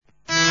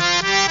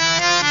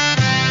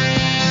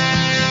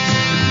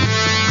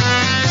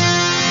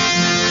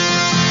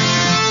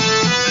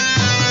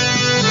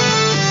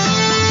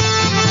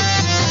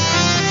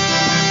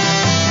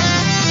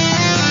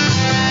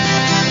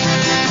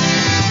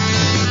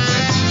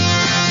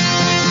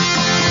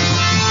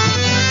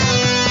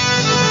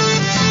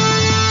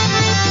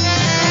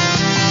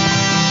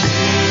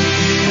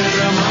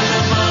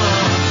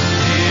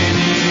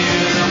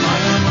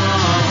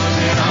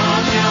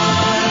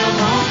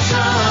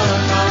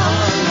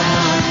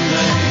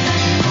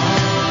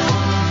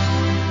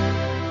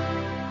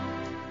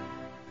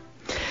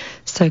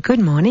So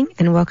good morning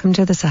and welcome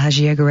to the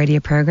Sahaja Yoga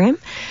Radio program.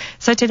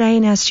 So today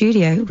in our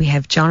studio we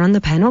have John on the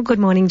panel. Good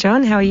morning,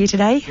 John. How are you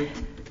today?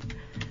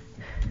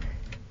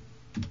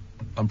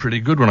 I'm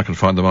pretty good when I can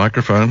find the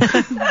microphone.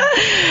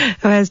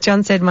 Well, as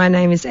John said, my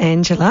name is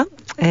Angela,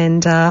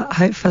 and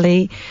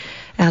hopefully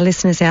our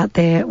listeners out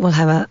there will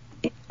have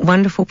a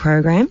wonderful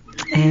program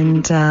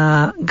and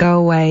go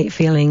away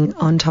feeling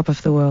on top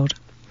of the world.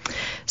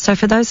 So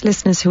for those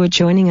listeners who are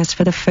joining us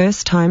for the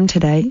first time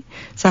today,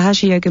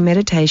 Sahaja Yoga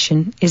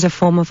meditation is a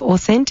form of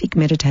authentic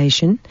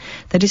meditation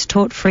that is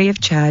taught free of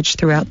charge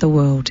throughout the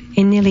world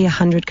in nearly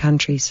 100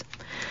 countries.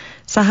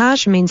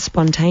 Sahaj means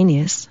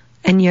spontaneous,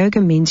 and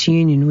yoga means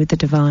union with the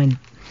divine.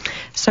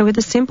 So with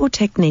the simple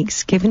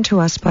techniques given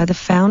to us by the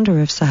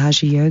founder of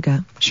Sahaja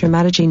Yoga, Sri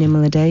Mataji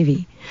Nirmala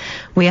Devi,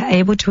 we are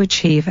able to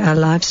achieve our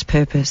life's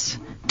purpose,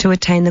 to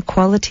attain the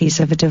qualities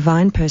of a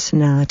divine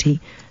personality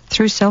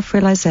through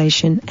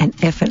self-realization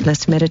and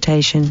effortless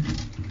meditation.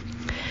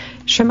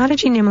 Sri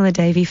Mataji Nirmala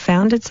Devi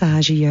founded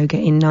Sahaja Yoga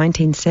in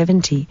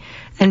 1970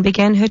 and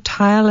began her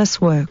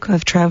tireless work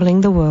of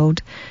travelling the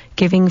world,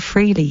 giving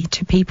freely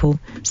to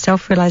people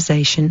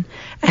self-realization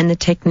and the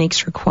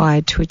techniques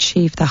required to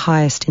achieve the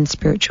highest in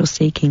spiritual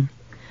seeking.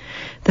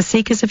 The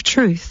seekers of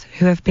truth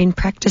who have been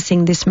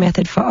practicing this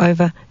method for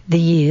over the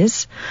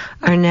years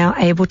are now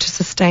able to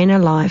sustain a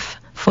life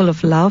full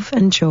of love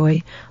and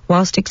joy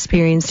whilst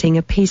experiencing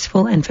a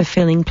peaceful and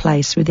fulfilling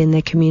place within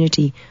their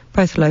community,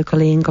 both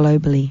locally and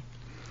globally.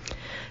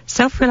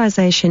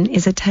 Self-realization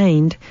is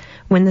attained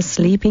when the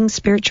sleeping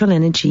spiritual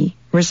energy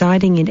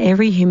residing in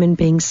every human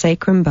being's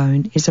sacrum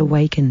bone is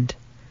awakened.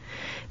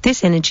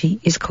 This energy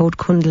is called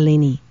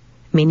Kundalini,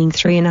 meaning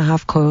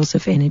 3.5 coils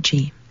of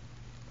energy.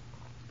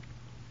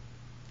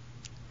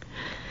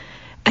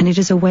 And it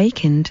is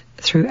awakened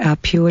through our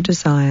pure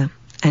desire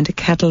and a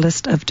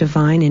catalyst of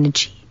divine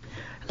energy,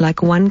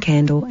 like one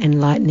candle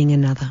enlightening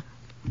another.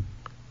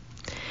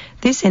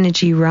 This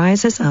energy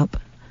rises up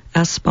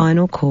our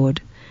spinal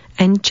cord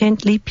and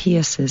gently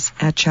pierces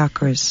our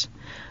chakras,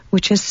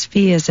 which are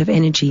spheres of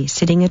energy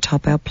sitting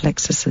atop our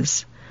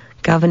plexuses,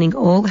 governing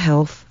all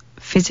health,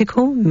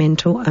 physical,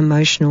 mental,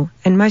 emotional,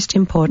 and most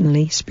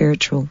importantly,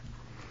 spiritual.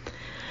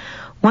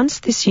 Once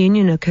this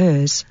union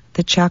occurs,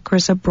 the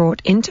chakras are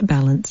brought into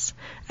balance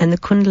and the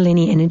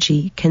Kundalini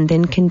energy can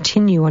then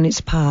continue on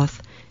its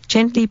path,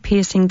 gently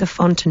piercing the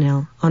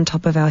fontanelle on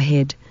top of our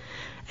head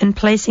and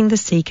placing the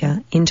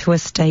seeker into a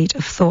state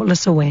of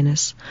thoughtless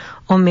awareness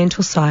or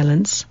mental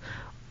silence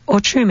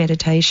or true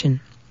meditation.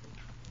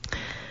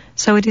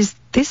 So it is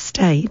this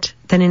state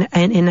that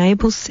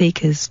enables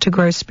seekers to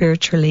grow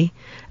spiritually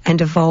and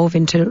evolve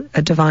into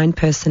a divine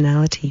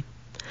personality,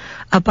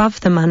 above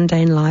the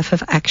mundane life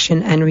of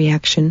action and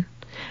reaction,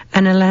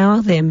 and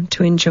allow them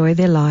to enjoy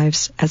their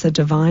lives as a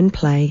divine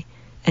play,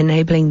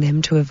 enabling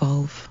them to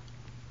evolve.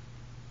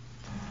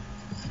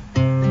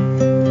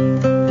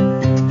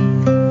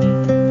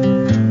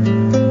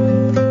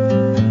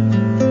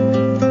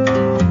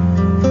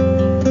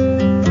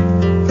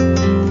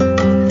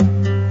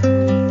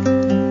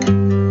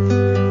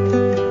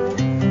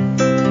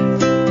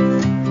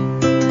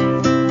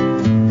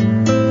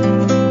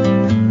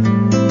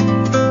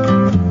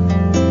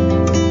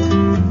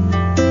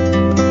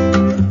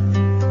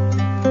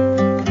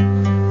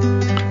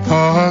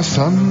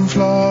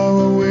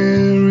 Sunflower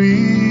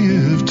weary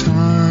of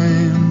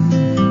time,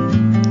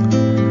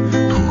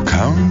 who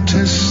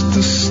countest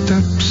the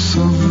steps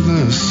of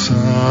the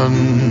sun,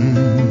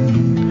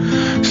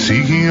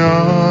 seeking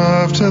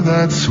after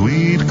that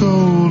sweet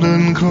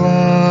golden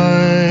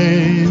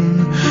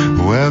clime,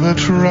 where the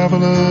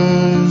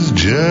traveler's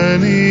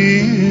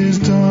journey is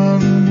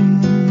done,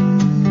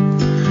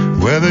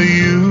 where the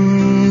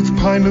youth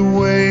pined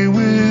away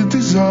with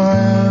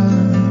desire,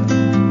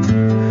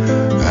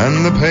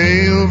 and the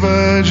pale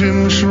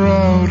virgin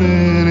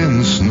shrouded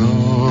in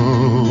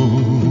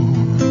snow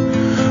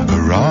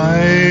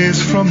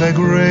arise from their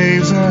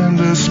graves and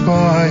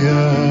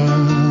aspire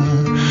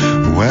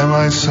where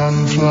my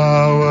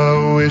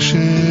sunflower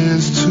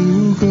wishes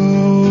to go.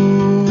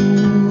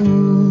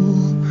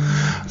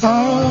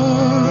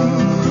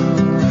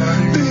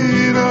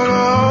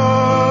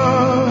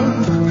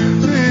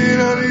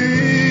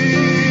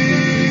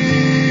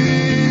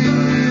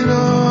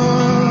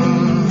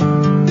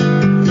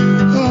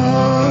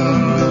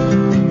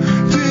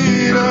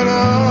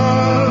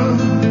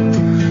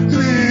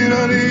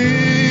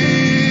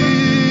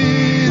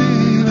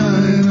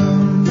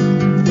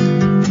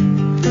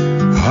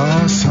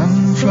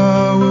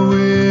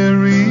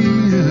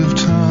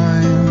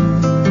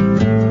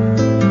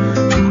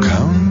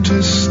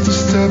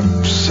 The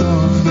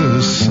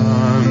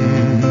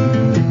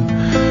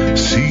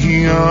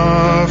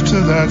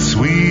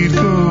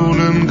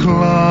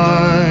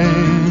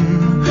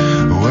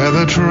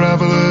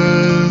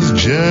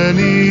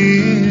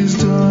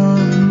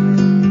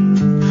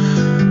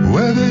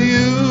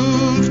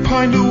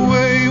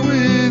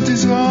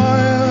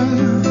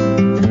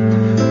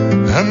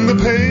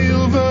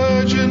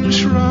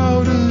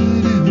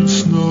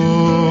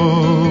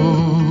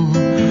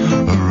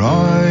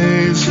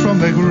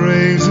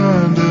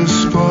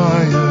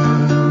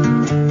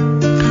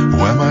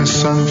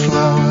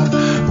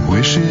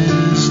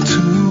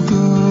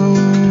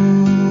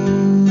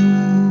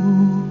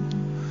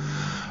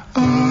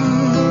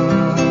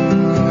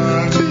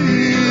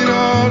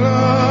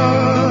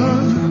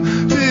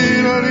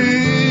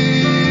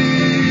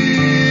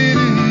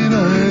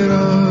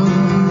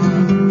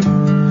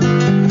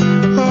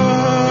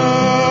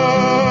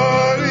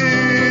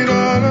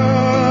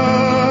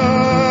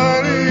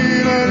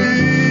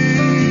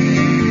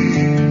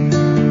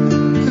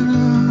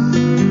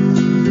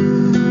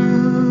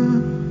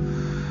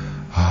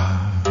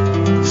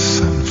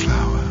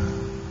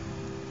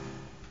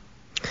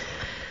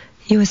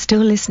You are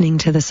still listening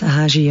to the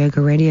Sahaja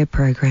Yoga radio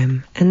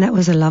program, and that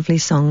was a lovely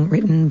song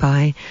written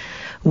by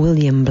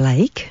William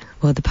Blake.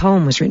 Well, the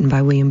poem was written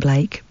by William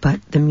Blake,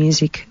 but the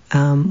music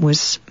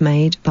was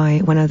made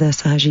by one of the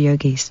Sahaja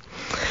Yogis.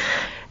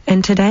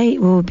 And today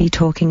we'll be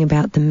talking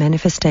about the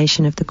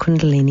manifestation of the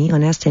Kundalini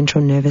on our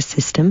central nervous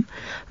system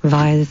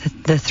via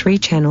the three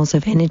channels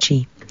of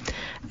energy,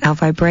 our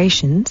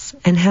vibrations,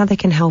 and how they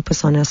can help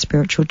us on our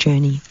spiritual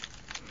journey.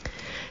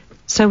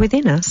 So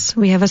within us,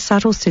 we have a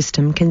subtle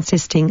system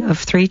consisting of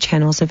three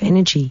channels of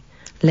energy,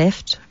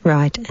 left,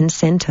 right, and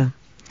center.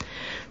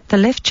 The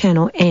left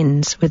channel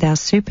ends with our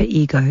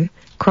superego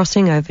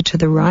crossing over to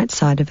the right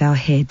side of our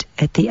head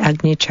at the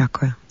Agnya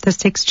chakra, the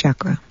sixth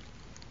chakra.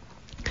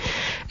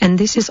 And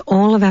this is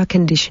all of our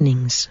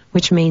conditionings,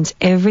 which means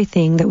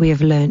everything that we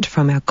have learnt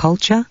from our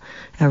culture,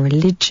 our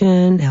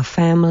religion, our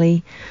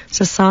family,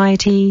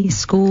 society,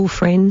 school,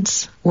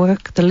 friends,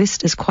 work. The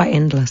list is quite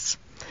endless.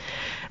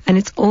 And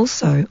it's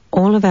also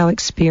all of our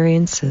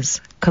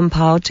experiences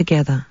compiled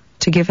together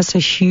to give us a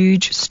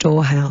huge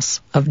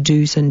storehouse of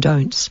do's and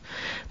don'ts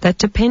that,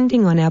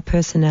 depending on our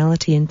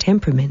personality and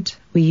temperament,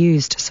 we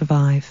use to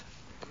survive.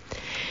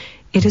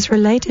 It is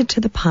related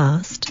to the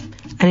past,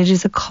 and it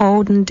is a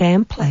cold and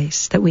damp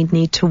place that we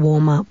need to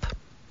warm up.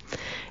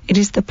 It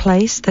is the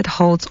place that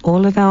holds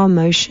all of our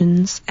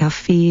emotions, our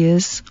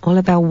fears, all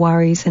of our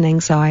worries and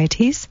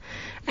anxieties,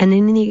 and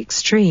in the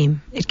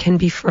extreme, it can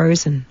be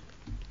frozen.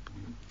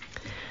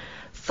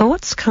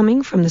 Thoughts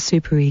coming from the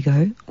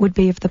superego would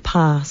be of the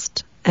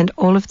past and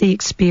all of the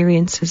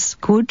experiences,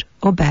 good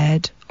or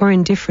bad or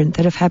indifferent,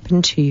 that have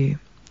happened to you.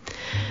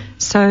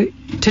 So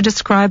to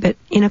describe it,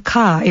 in a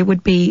car, it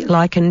would be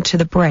likened to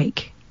the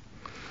brake.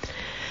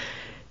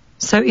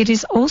 So it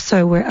is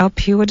also where our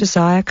pure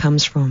desire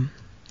comes from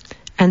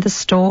and the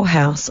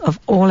storehouse of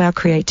all our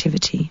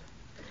creativity.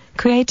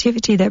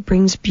 Creativity that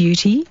brings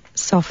beauty,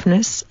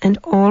 softness, and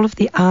all of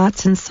the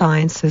arts and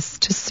sciences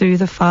to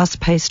soothe a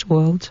fast-paced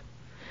world.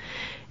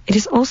 It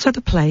is also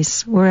the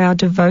place where our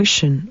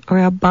devotion or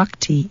our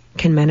bhakti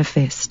can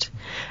manifest,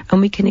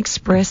 and we can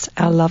express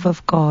our love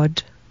of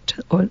God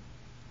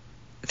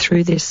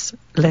through this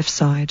left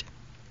side.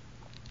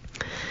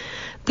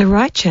 The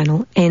right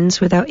channel ends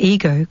with our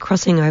ego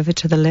crossing over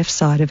to the left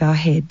side of our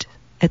head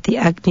at the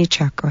Agnya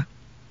chakra.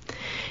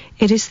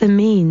 It is the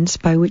means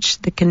by which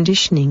the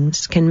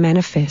conditionings can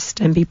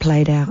manifest and be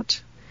played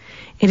out.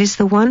 It is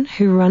the one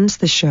who runs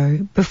the show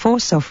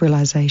before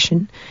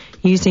self-realization,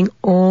 using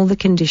all the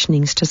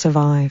conditionings to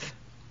survive.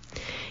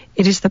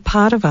 It is the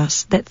part of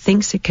us that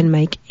thinks it can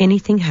make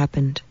anything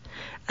happen,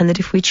 and that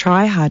if we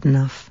try hard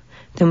enough,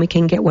 then we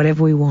can get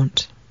whatever we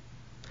want.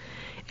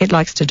 It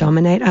likes to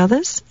dominate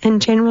others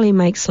and generally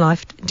makes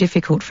life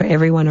difficult for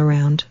everyone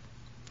around.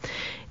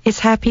 It's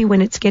happy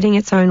when it's getting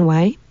its own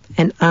way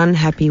and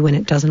unhappy when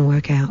it doesn't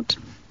work out.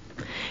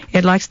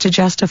 It likes to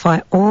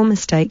justify all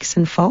mistakes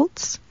and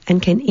faults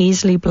and can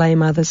easily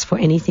blame others for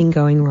anything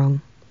going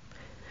wrong.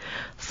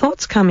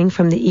 Thoughts coming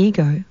from the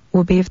ego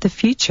will be of the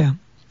future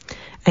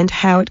and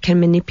how it can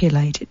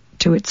manipulate it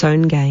to its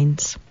own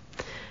gains.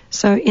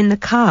 So in the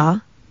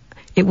car,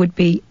 it would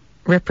be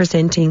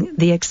representing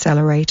the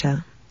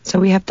accelerator. So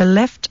we have the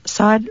left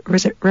side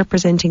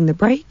representing the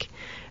brake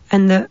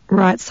and the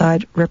right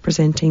side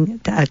representing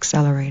the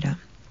accelerator.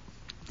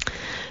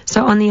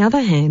 So on the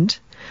other hand,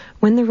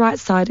 when the right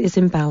side is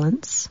in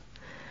balance,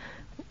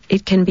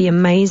 it can be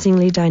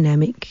amazingly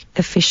dynamic,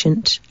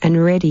 efficient,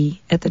 and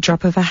ready at the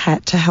drop of a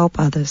hat to help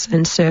others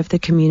and serve the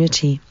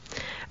community,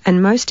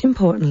 and most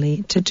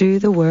importantly, to do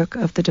the work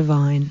of the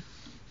divine.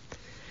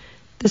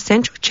 The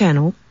central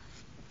channel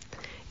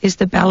is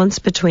the balance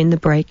between the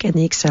brake and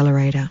the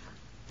accelerator,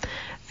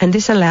 and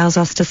this allows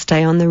us to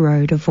stay on the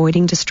road,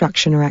 avoiding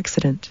destruction or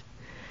accident.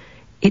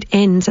 It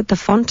ends at the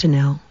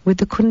fontanelle with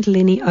the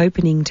Kundalini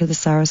opening to the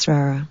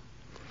Sahasrara,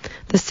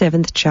 the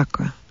seventh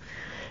chakra,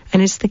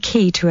 and it's the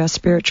key to our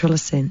spiritual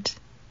ascent.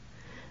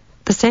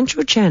 The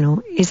central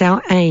channel is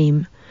our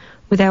aim,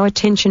 with our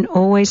attention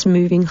always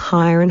moving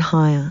higher and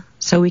higher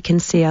so we can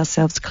see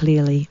ourselves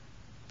clearly.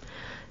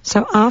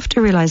 So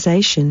after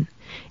realization,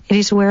 it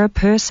is where a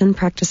person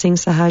practicing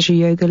Sahaja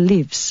Yoga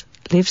lives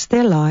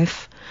their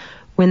life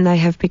when they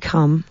have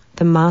become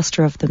the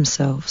master of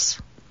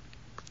themselves.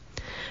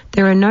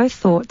 There are no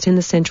thoughts in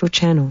the central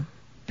channel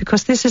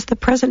because this is the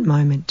present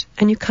moment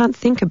and you can't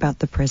think about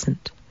the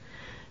present.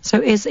 So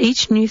as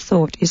each new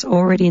thought is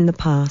already in the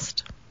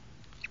past.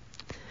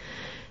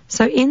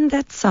 So in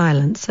that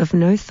silence of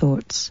no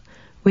thoughts,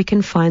 we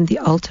can find the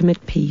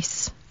ultimate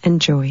peace and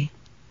joy.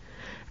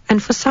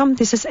 And for some,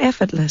 this is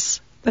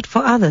effortless, but for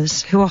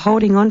others who are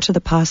holding on to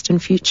the past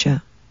and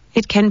future,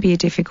 it can be a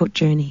difficult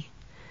journey.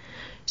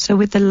 So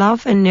with the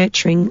love and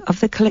nurturing of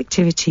the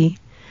collectivity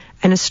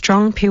and a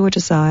strong, pure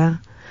desire,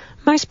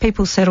 most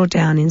people settle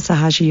down in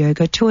Sahaja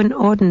Yoga to an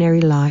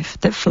ordinary life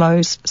that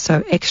flows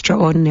so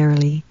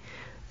extraordinarily.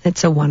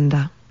 It's a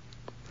wonder.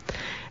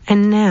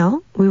 And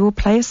now we will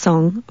play a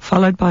song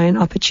followed by an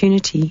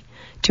opportunity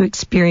to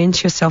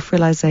experience your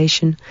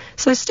self-realization.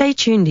 So stay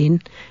tuned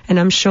in and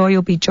I'm sure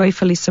you'll be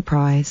joyfully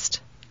surprised.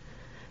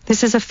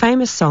 This is a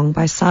famous song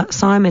by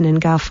Simon and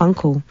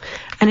Garfunkel,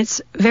 and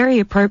it's very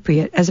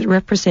appropriate as it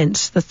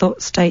represents the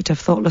state of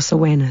thoughtless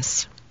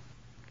awareness.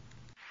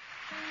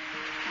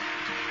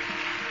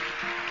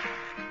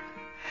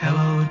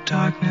 Hello,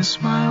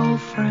 darkness, my old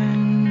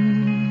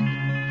friend.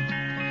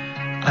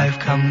 I've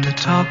come to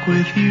talk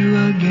with you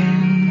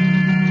again,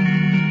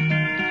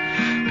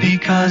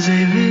 because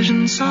a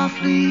vision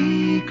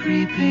softly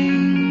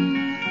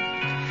creeping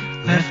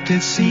left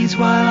its seeds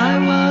while I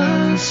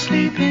was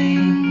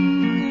sleeping,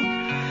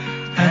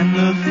 and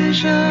the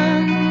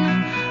vision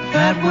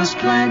that was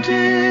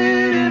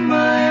planted in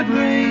my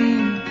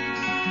brain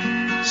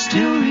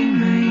still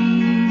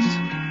remains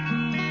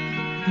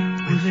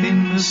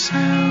within the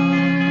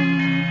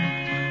sound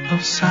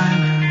of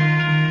silence.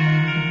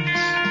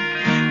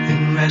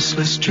 In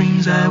restless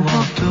dreams I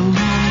walked alone,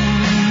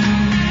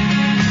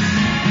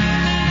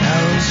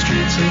 narrow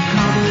streets of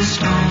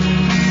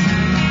cobblestone,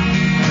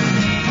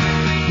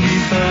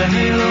 neath the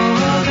halo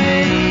of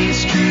a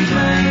street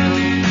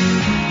lamp.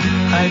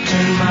 I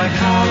turned my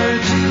collar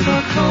to the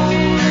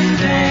cold and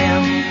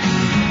damp,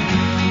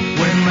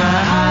 when my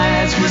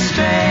eyes were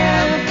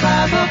stabbed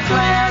by the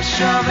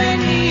flash of a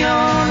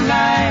neon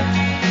light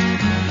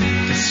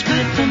that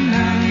split the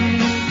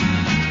night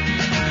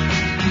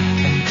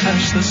and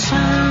touched the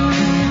sound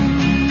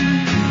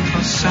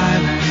of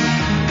silence.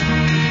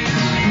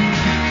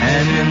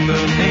 And in the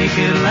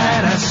naked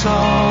light I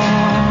saw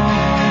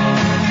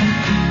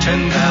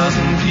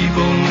 10,000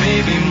 people,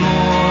 maybe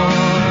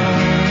more.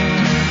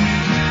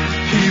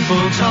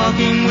 People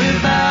talking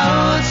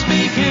without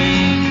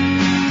speaking,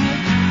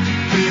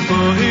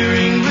 people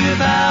hearing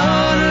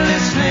without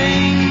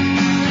listening,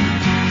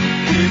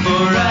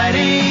 people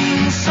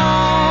writing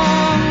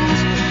songs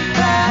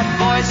that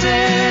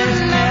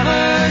voices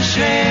never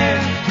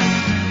shared.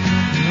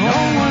 No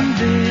one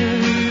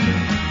dared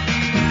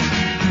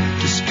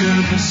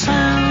disturb the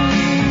sound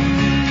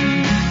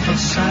of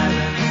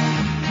silence.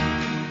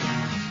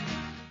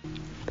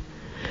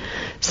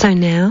 So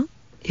now,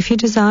 if you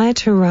desire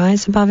to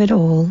rise above it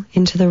all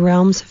into the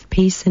realms of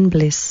peace and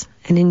bliss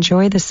and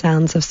enjoy the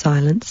sounds of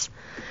silence,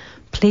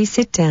 please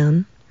sit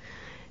down.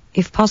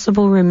 If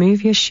possible,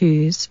 remove your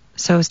shoes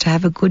so as to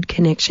have a good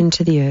connection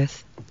to the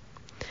earth.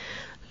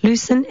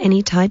 Loosen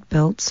any tight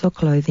belts or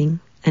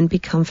clothing and be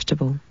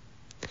comfortable.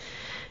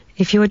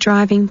 If you are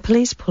driving,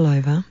 please pull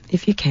over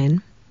if you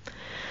can.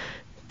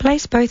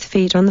 Place both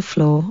feet on the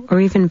floor,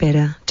 or even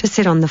better, to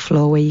sit on the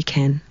floor where you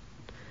can.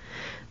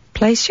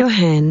 Place your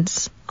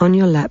hands on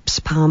your laps,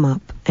 palm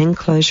up, and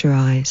close your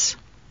eyes.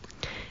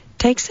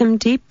 Take some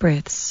deep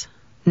breaths,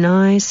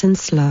 nice and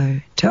slow,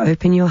 to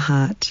open your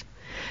heart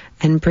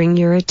and bring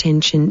your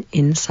attention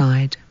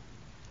inside.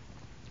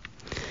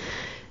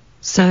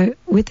 So,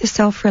 with the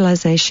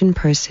self-realization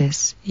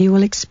process, you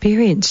will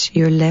experience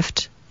your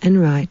left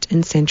and right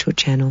and central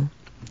channel,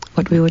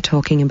 what we were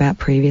talking about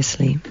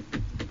previously.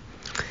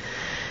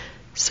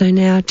 So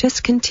now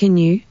just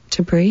continue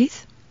to breathe.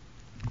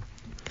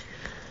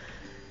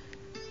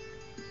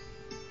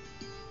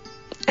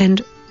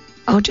 And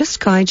I'll just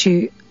guide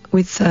you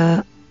with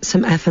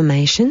some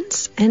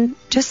affirmations and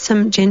just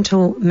some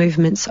gentle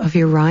movements of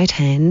your right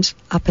hand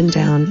up and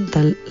down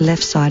the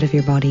left side of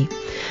your body.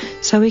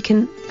 So we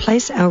can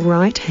place our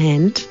right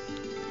hand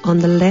on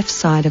the left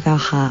side of our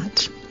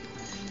heart,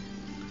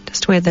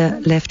 just where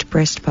the left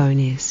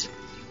breastbone is.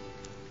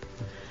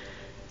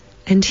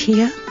 And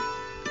here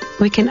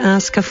we can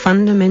ask a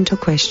fundamental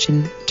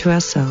question to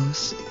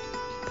ourselves.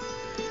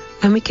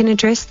 And we can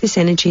address this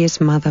energy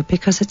as Mother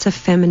because it's a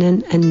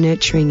feminine and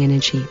nurturing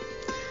energy.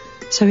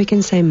 So we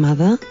can say,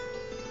 Mother,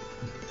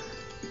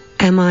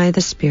 am I the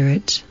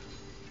spirit?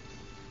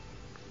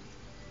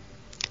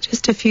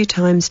 Just a few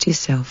times to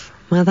yourself.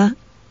 Mother,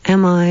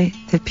 am I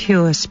the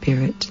pure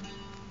spirit?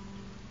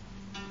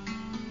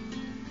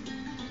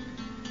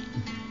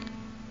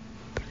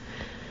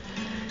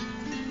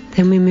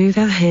 Then we move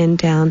our hand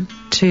down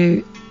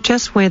to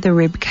just where the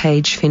rib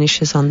cage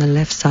finishes on the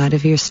left side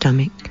of your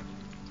stomach.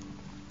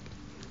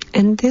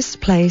 And this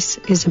place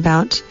is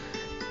about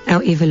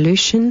our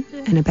evolution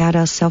and about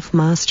our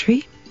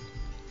self-mastery.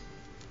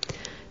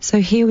 So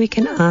here we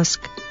can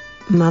ask,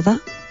 Mother,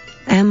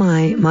 am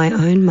I my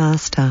own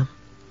master?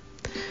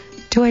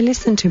 Do I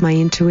listen to my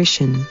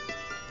intuition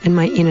and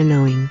my inner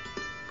knowing?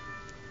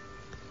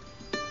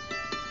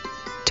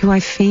 Do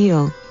I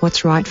feel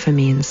what's right for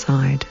me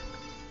inside?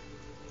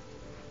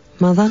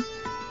 Mother,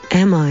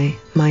 am I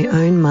my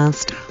own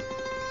master?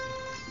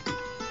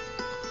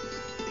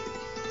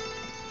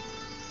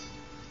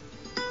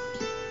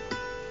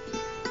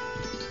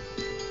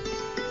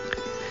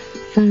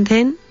 And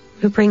then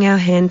we bring our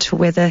hand to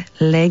where the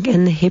leg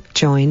and the hip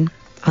join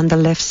on the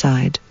left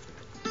side,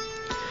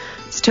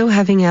 still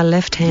having our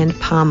left hand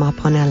palm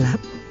up on our lap.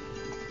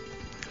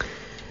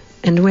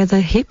 And where the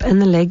hip and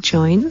the leg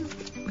join,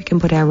 we can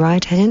put our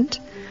right hand,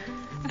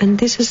 and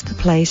this is the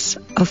place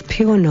of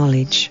pure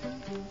knowledge.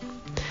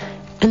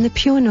 And the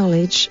pure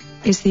knowledge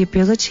is the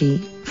ability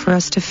for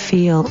us to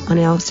feel on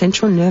our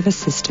central nervous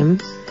system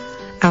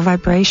our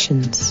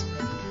vibrations,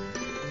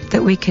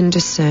 that we can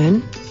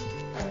discern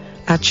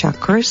our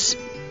chakras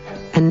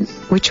and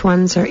which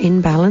ones are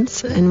in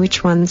balance and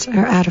which ones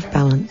are out of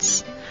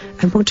balance.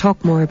 And we'll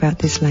talk more about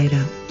this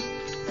later.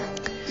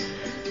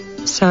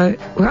 So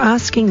we're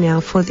asking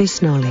now for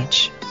this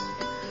knowledge.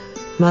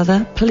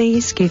 Mother,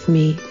 please give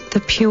me the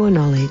pure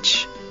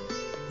knowledge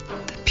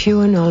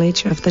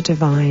of the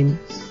divine,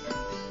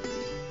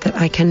 that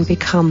I can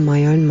become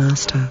my own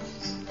master.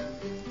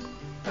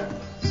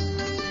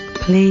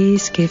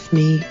 Please give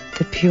me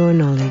the pure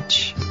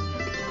knowledge.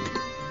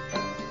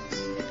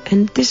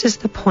 And this is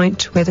the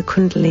point where the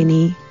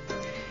Kundalini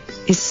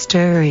is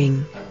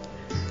stirring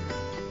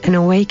and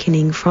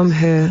awakening from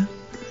her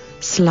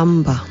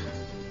slumber.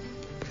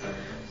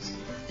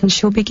 And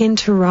she'll begin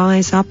to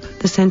rise up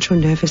the central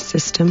nervous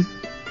system,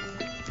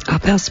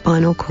 up our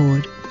spinal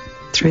cord,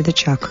 through the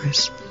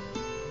chakras.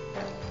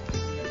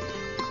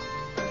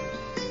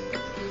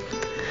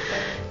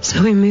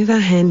 So we move our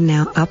hand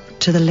now up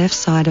to the left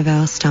side of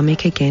our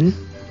stomach again.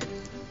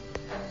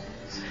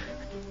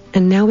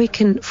 And now we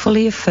can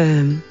fully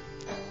affirm,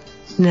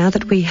 now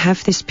that we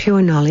have this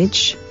pure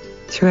knowledge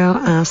through our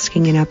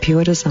asking and our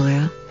pure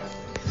desire,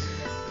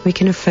 we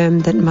can affirm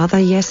that, Mother,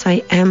 yes,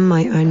 I am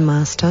my own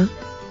master.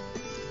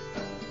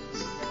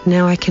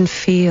 Now I can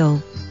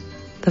feel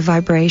the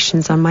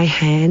vibrations on my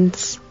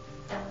hands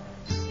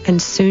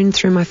and soon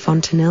through my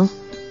fontanelle.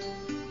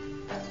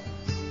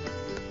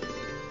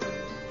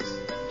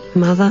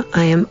 Mother,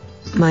 I am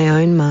my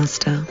own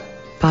master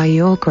by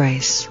your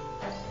grace.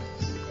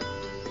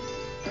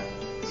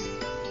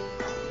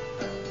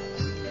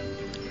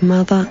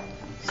 Mother,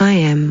 I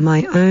am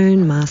my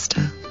own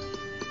master.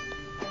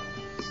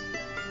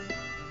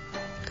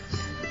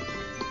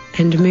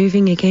 And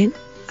moving again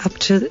up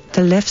to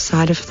the left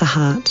side of the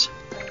heart.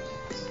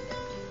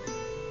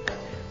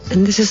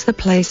 And this is the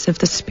place of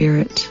the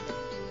spirit,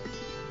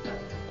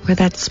 where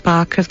that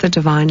spark of the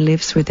divine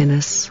lives within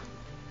us.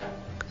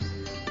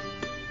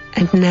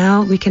 And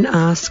now we can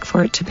ask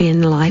for it to be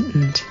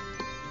enlightened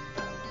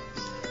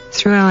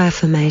through our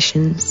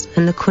affirmations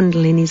and the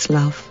Kundalini's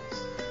love.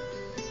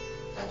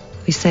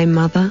 We say,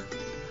 Mother,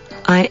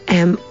 I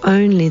am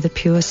only the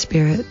pure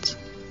spirit.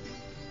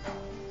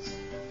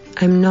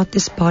 I'm not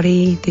this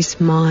body, this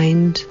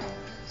mind.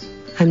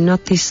 I'm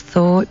not these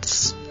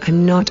thoughts.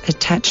 I'm not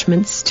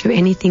attachments to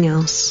anything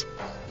else.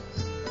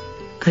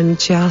 I'm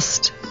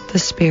just the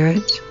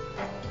spirit.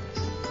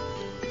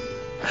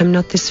 I'm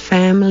not this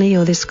family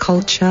or this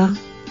culture.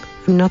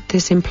 I'm not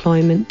this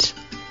employment.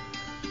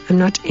 I'm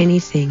not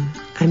anything.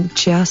 I'm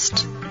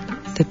just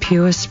the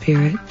pure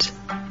spirit.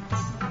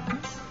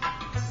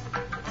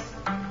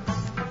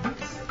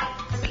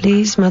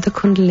 Please, Mother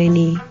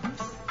Kundalini,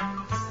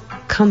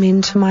 come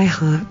into my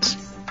heart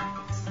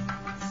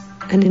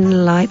and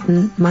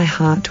enlighten my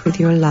heart with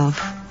your love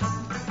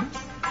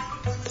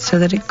so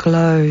that it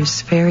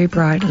glows very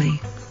brightly.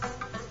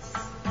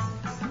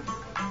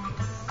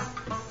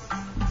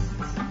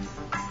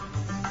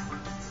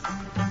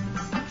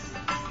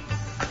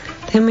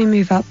 Then we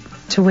move up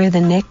to where the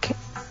neck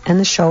and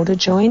the shoulder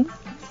join.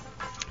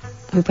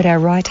 We put our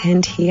right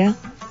hand here,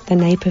 the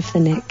nape of the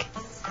neck,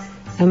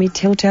 and we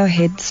tilt our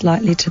head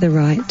slightly to the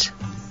right.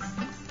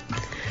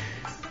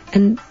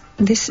 And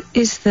this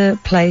is the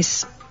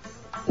place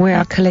where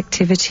our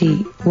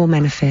collectivity will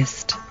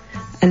manifest,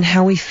 and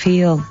how we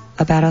feel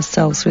about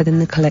ourselves within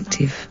the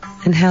collective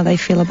and how they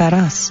feel about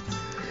us.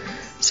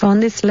 So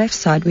on this left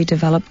side, we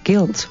develop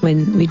guilt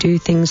when we do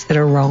things that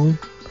are wrong,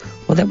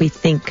 or that we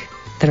think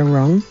that are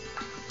wrong,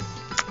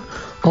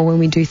 or when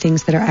we do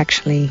things that are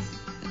actually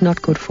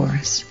not good for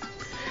us.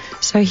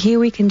 So here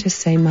we can just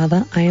say,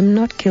 Mother, I am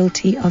not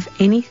guilty of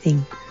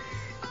anything.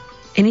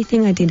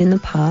 Anything I did in the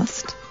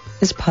past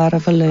is part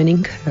of a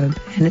learning curve,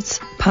 and it's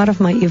part of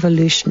my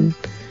evolution,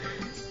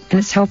 and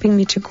it's helping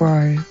me to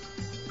grow.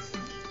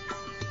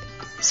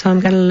 So I'm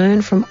going to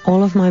learn from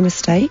all of my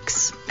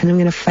mistakes, and I'm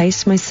going to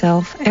face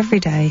myself every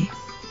day,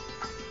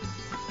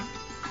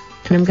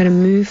 and I'm going to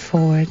move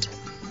forward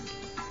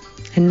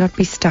and not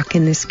be stuck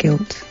in this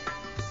guilt.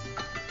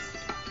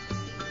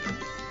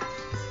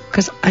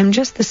 Because I'm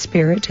just the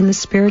spirit, and the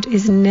spirit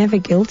is never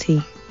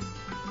guilty.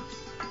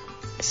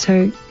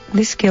 So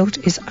this guilt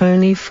is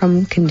only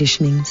from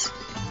conditionings,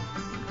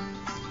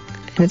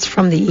 and it's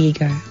from the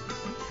ego.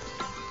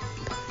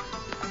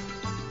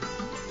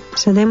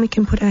 So then we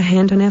can put our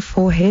hand on our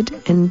forehead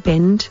and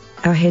bend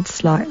our head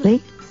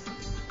slightly.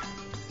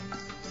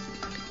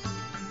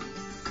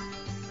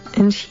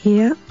 And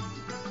here,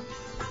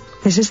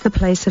 this is the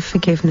place of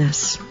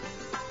forgiveness,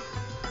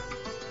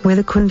 where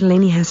the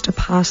Kundalini has to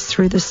pass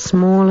through the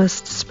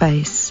smallest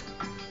space.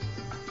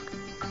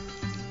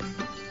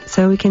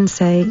 So we can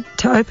say,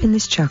 to open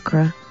this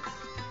chakra,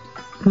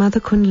 Mother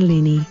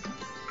Kundalini,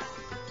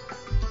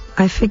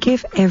 I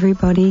forgive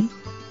everybody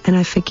and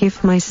I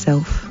forgive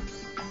myself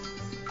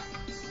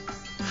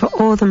for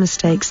all the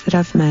mistakes that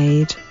I've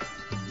made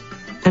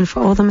and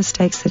for all the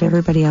mistakes that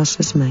everybody else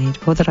has made,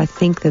 or that I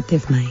think that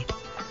they've made.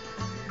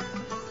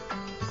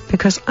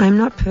 Because I'm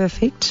not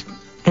perfect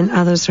and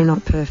others are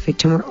not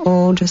perfect, and we're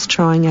all just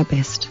trying our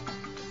best.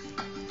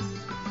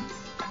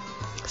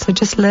 So So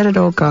just let it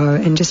all go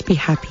and just be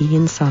happy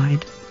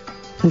inside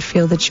and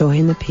feel the joy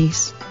and the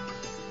peace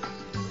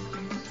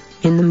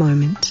in the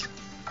moment.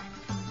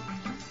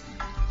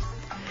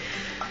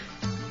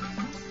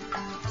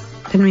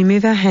 Then we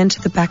move our hand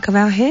to the back of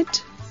our head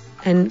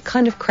and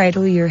kind of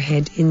cradle your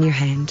head in your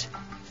hand.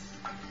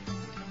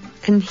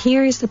 And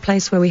here is the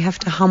place where we have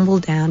to humble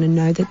down and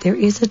know that there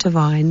is a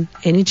divine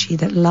energy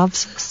that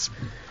loves us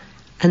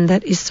and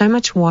that is so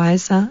much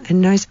wiser and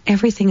knows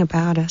everything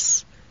about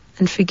us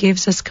and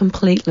forgives us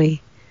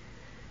completely.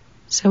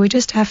 So we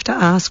just have to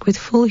ask with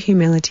full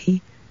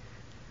humility,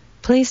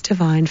 please,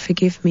 Divine,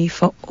 forgive me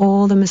for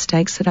all the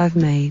mistakes that I've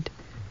made,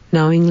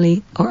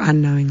 knowingly or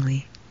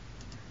unknowingly,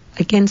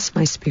 against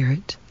my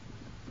spirit.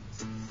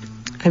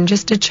 I'm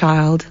just a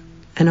child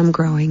and I'm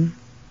growing.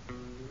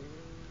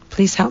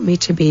 Please help me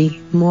to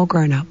be more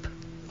grown up.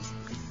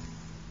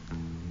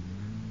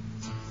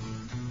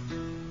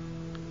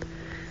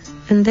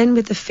 And then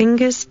with the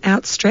fingers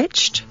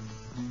outstretched,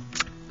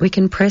 we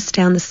can press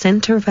down the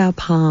center of our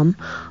palm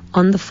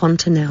on the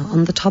fontanelle,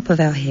 on the top of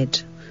our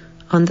head,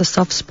 on the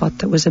soft spot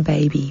that was a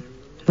baby.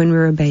 When we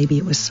were a baby,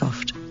 it was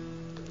soft.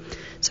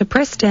 So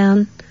press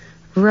down,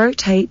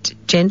 rotate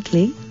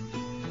gently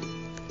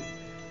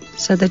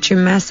so that you're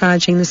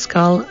massaging the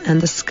skull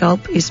and the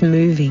scalp is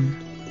moving.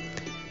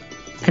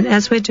 And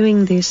as we're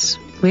doing this,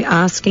 we're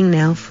asking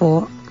now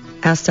for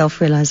our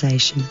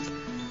self-realization.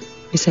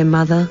 We say,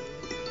 Mother,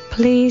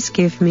 please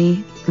give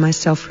me my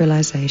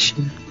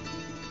self-realization.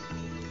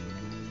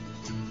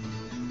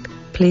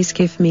 Please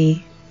give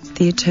me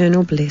the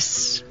eternal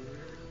bliss,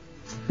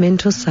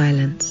 mental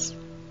silence,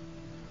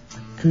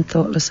 and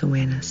thoughtless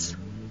awareness.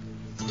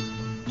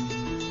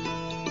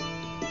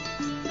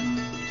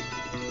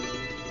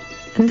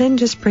 And then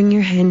just bring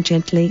your hand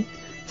gently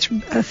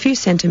a few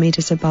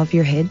centimeters above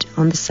your head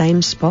on the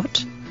same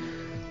spot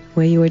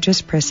where you were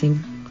just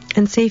pressing,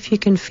 and see if you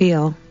can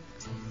feel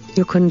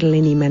your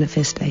Kundalini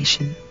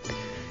manifestation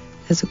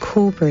as a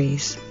cool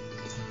breeze,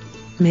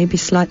 maybe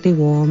slightly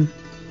warm,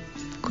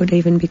 could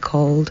even be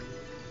cold,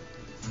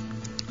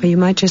 or you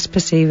might just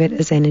perceive it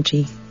as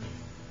energy.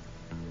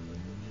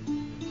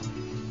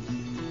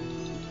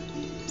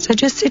 So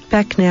just sit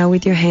back now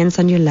with your hands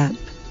on your lap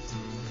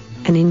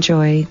and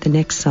enjoy the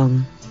next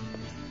song.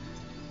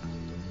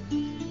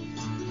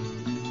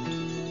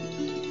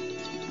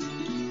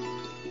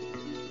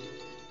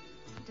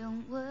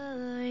 Don't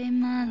worry,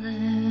 Mother,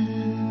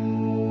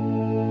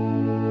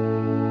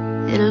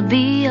 it'll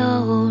be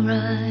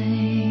alright.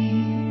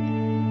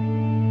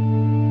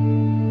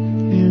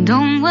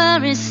 Don't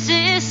worry,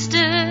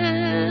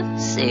 sister,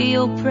 say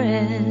your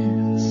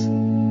prayers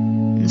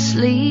and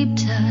sleep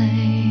tight.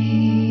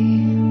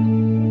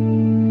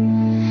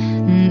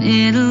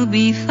 It'll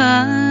be fine,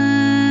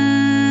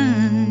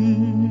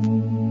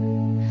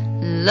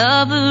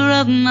 lover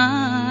of mine.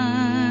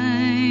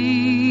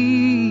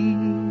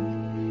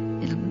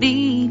 It'll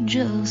be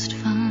just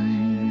fine.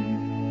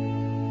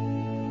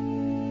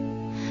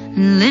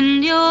 And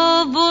lend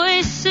your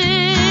voices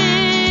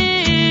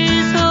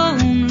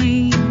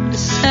only the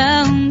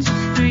sounds of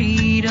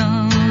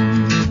freedom.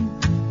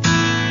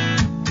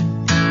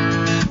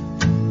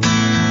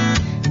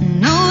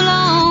 No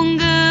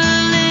longer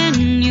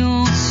lend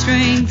your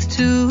strength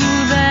to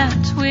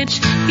that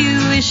which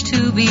you wish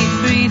to be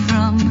free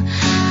from.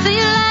 Fill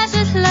your lives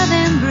with love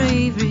and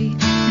bravery,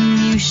 and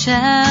you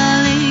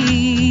shall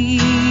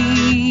lead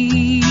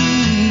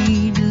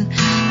a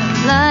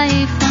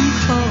life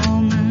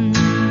uncommon.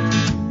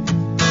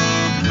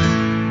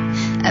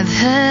 I've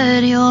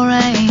heard your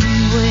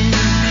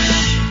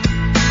anguish,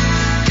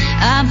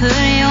 I've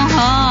heard your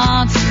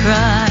heart's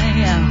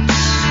cry out.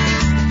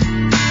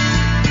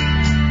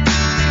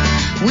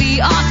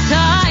 We are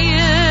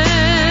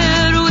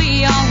tired,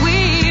 we are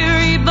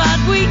weary, but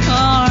we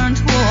aren't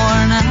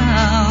worn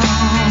out.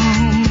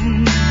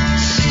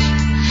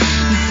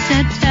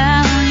 Set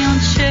down your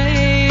chains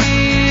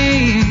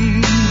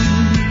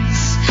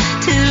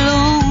till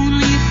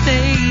only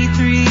faith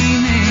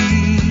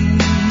remains.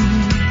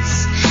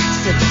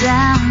 Set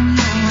down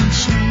your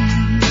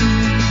chains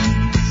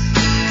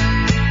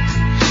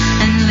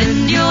and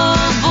lend your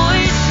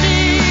voices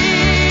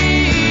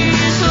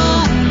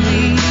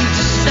only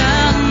to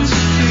sounds of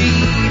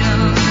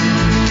freedom.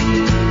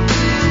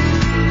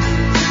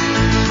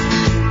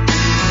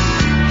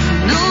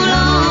 No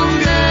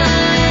longer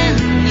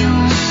lend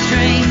your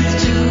strength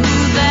to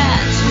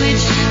that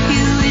which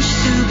you wish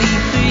to be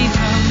free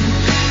from.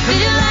 Fill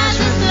your lives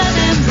with love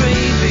and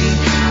bravery,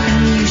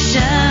 and you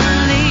shall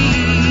lead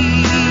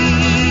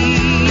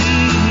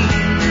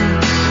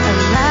a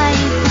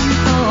life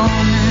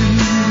uncommon.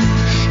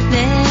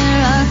 There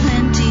are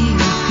plenty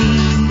of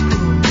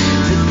people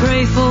that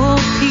pray for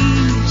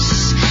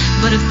peace,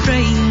 but if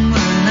praying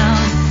were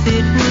enough,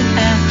 it would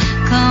have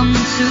come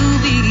to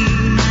be.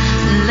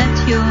 Let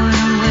your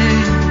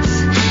words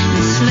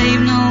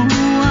enslave no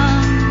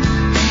one,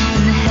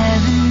 and the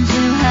heavens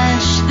will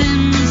hush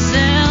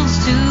themselves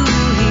to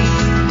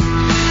hear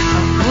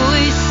our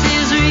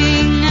voices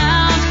ring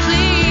out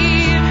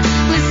clear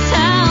with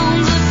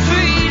sounds of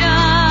freedom.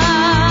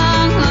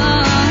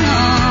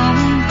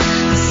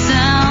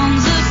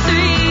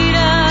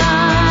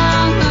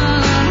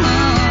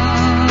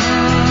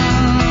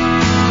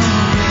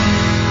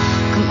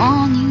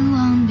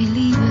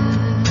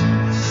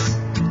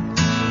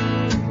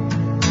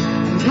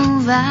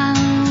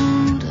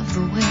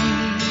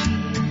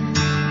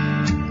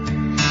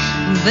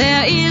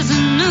 There is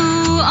a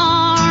new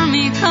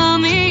army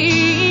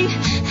coming,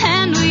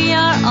 and we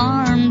are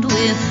armed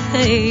with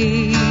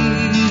faith.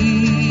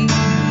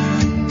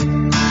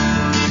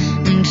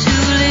 And to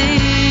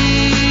live,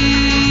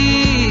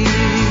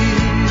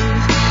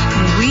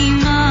 we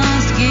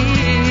must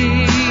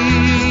give.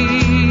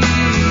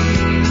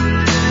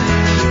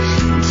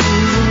 To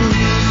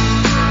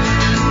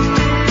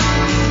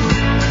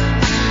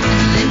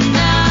lend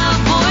our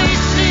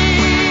voices,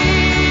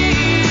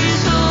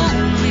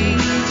 only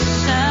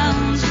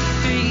sounds of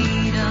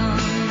freedom.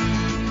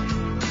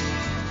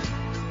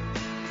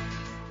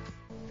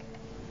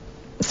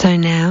 So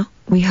now,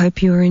 we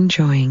hope you are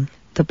enjoying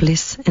the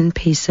bliss and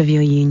peace of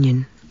your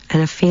union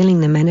and are feeling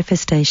the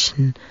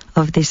manifestation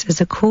of this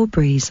as a cool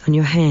breeze on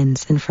your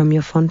hands and from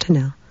your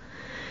fontanelle.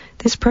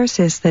 This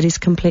process that is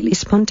completely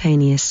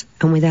spontaneous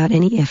and without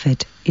any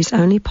effort is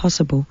only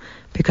possible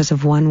because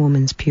of one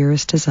woman's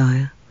purest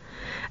desire.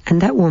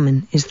 And that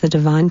woman is the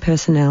divine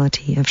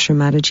personality of Sri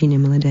Mataji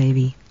Nirmala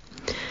Devi.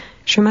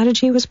 Sri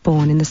Mataji was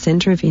born in the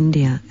centre of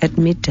India at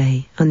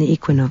midday on the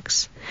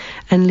equinox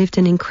and lived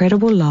an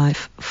incredible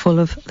life full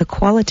of the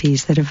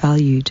qualities that are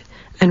valued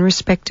and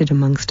respected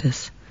amongst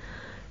us.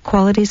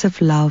 Qualities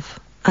of love,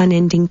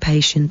 unending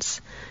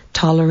patience,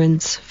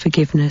 tolerance,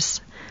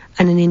 forgiveness,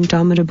 and an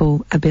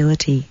indomitable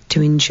ability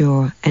to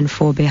endure and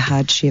forbear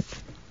hardship.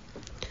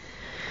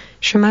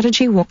 Sri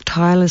Mataji walked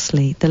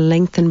tirelessly the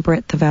length and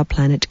breadth of our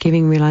planet,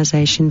 giving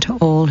realization to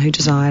all who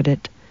desired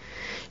it.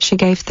 She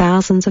gave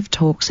thousands of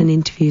talks and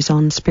interviews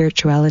on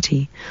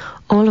spirituality,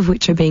 all of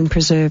which are being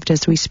preserved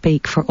as we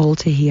speak for all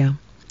to hear.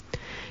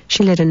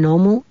 She led a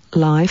normal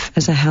life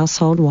as a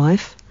household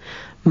wife,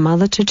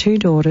 mother to 2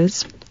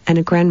 daughters, and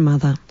a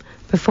grandmother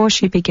before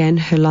she began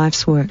her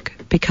life's work,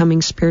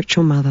 becoming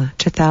spiritual mother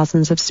to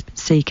thousands of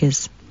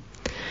seekers.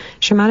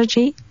 Sri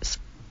Mataji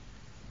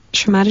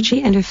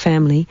and her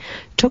family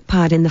took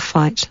part in the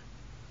fight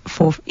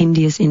for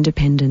India's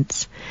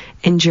independence,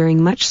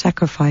 enduring much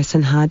sacrifice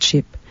and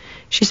hardship.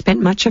 She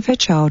spent much of her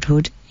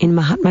childhood in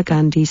Mahatma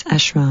Gandhi's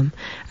ashram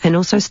and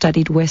also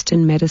studied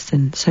Western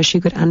medicine so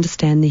she could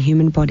understand the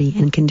human body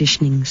and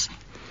conditionings.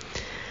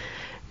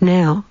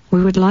 Now,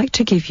 we would like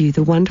to give you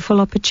the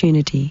wonderful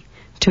opportunity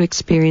to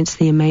experience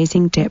the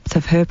amazing depth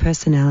of her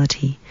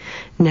personality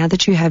now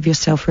that you have your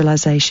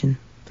self-realization.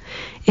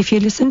 If you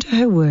listen to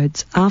her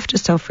words after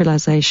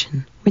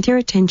self-realization with your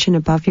attention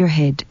above your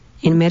head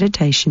in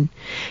meditation,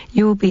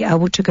 you will be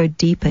able to go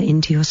deeper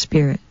into your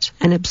spirit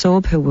and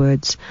absorb her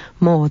words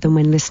more than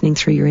when listening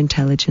through your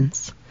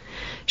intelligence.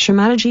 Sri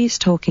Mataji is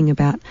talking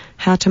about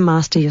how to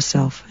master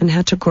yourself and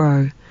how to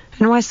grow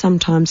and why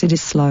sometimes it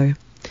is slow.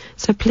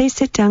 So please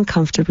sit down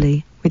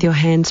comfortably with your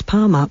hands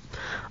palm up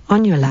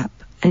on your lap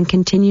and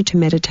continue to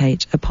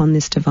meditate upon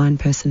this divine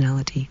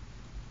personality.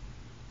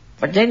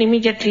 But then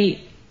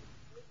immediately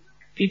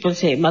people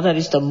say, Mother,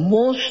 is the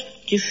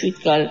most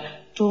difficult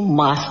to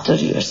master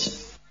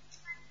yourself.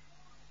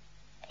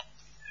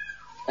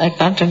 I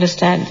can't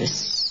understand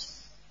this.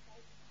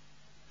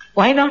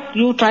 Why not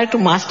you try to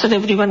master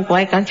everyone?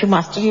 Why can't you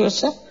master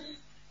yourself?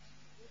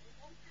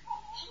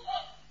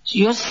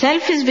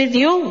 Yourself is with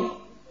you.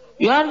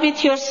 You are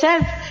with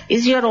yourself.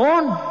 Is your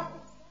own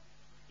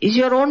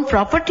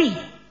property.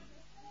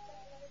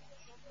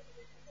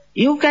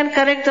 You can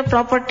correct the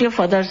property of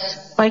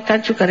others. Why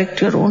can't you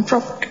correct your own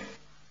property?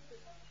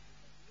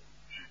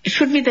 It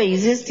should be the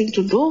easiest thing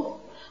to do.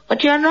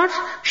 But you are not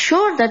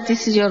sure that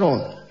this is your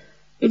own.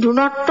 You do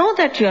not know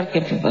that you are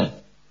capable.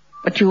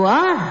 But you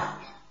are.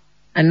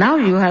 And now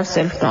you have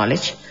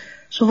self-knowledge.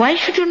 So why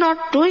should you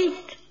not do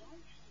it?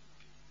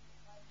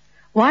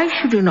 Why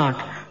should you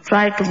not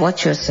try to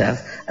watch yourself,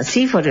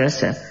 see for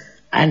yourself,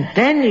 and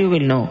then you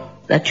will know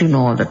that you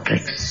know all the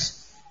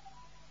tricks.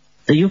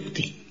 The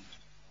yukti.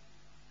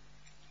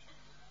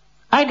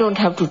 I don't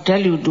have to tell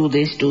you do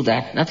this, do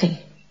that, nothing.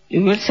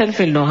 You yourself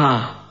will know,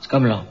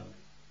 come along.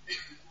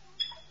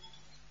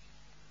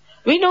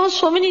 We know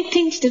so many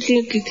things,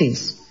 little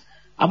things,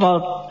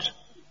 about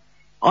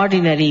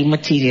ordinary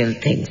material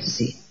things, you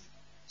see.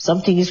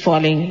 Something is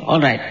falling,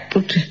 alright,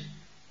 put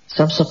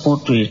some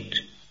support to it.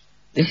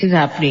 This is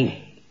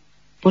happening,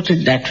 put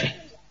it that way.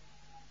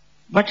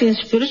 But in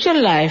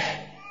spiritual life,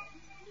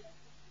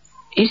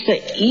 it's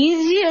the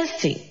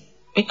easiest thing,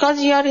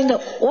 because you are in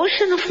the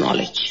ocean of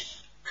knowledge.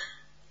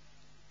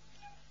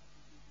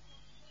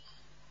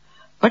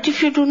 But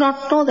if you do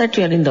not know that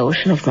you are in the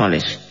ocean of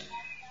knowledge,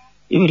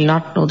 you will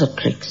not know the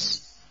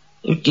tricks.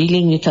 You're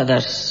dealing with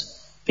others.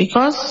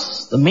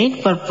 Because the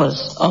main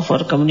purpose of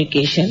our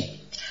communication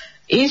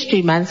is to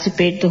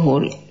emancipate the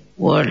whole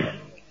world,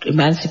 to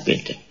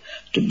emancipate them,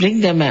 to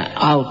bring them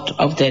out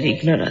of their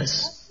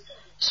ignorance.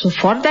 So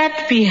for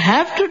that we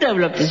have to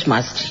develop this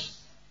mastery.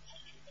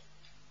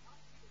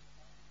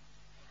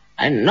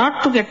 And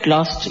not to get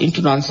lost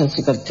into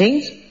nonsensical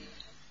things,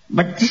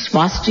 but this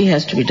mastery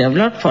has to be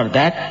developed. For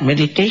that,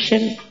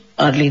 meditation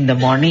early in the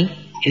morning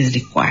is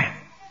required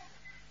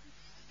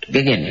to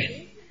begin with.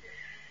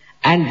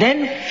 And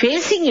then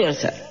facing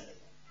yourself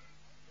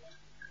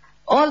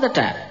all the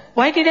time.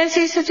 Why did I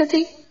say such a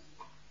thing?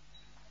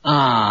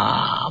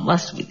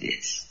 Must be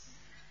this.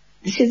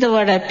 This is the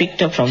word I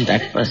picked up from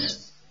that person.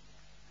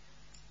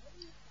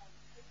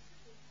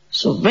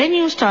 So when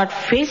you start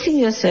facing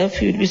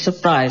yourself, you'll be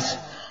surprised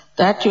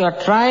that you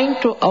are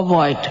trying to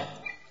avoid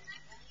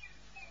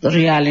the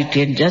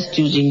reality and just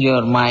using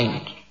your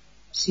mind.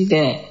 See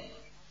there,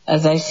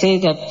 as I say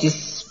that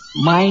this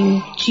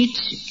mind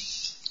cheats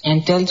you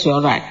and tells you,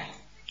 all right,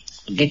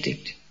 get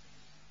it.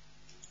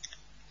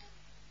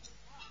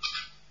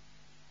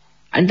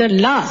 And the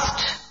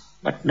last,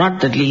 but not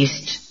the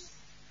least,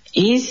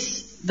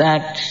 is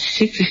that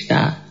Sri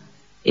Krishna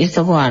is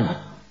the one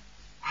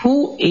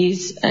who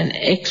is an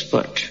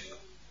expert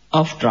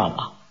of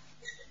drama.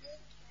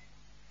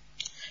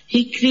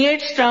 He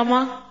creates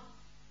drama,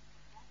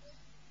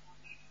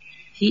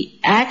 he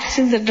acts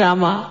in the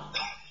drama,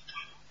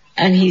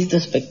 and he is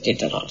the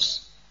spectator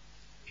also.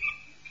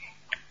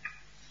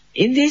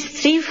 In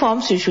these three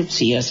forms you should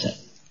see yourself.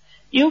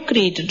 You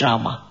create a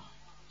drama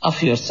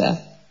of yourself.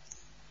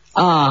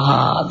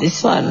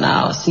 This one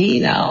now, see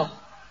now,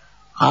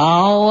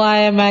 how I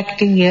am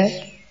acting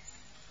here.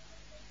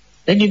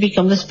 Then you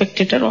become the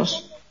spectator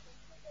also.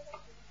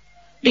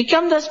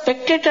 Become the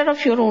spectator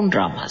of your own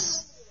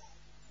dramas.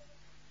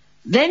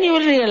 Then you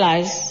will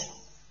realize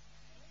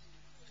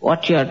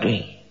what you are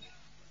doing,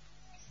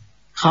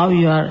 how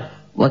you are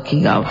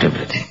working out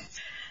everything.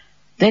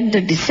 Then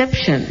the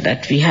deception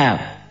that we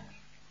have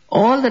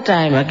all the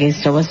time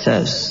against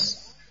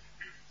ourselves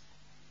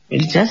will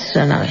just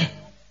run away.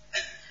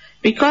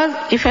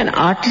 Because if an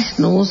artist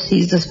knows he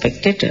is the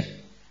spectator,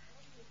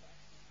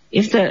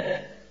 if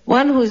the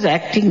one who is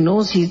acting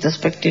knows he is the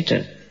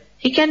spectator,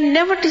 he can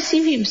never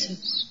deceive himself.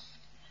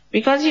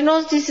 Because he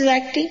knows this is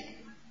acting.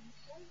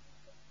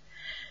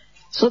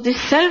 So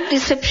this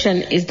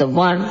self-deception is the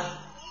one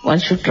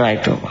should try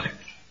to avoid.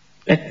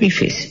 Let me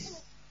face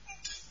it.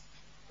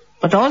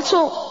 But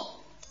also,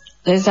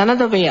 there is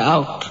another way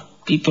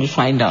out. People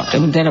find out.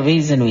 There are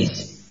ways and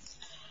ways.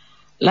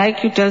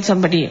 Like you tell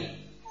somebody,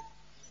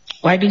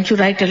 why didn't you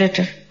write a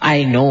letter?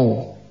 I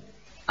know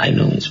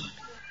means what?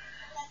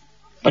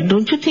 But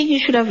don't you think you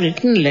should have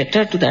written a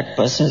letter to that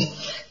person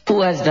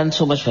who has done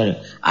so much for you?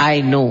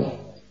 I know.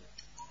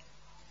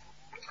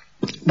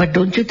 But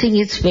don't you think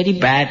it's very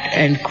bad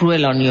and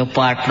cruel on your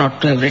part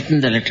not to have written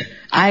the letter?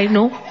 I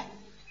know.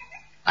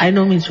 I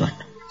know means what?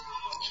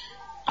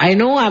 I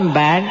know I'm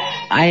bad.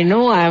 I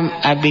know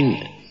I've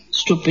been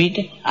stupid.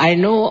 I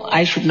know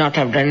I should not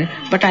have done it.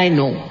 But I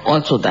know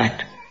also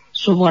that.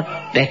 So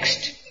what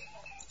next?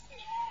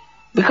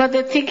 Because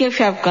they think if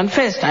you have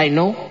confessed, I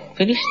know,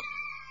 finished.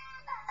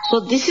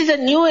 So this is a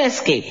new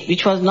escape,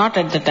 which was not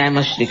at the time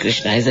of Sri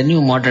Krishna. It's a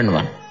new modern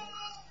one.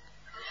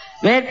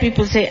 Where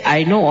people say,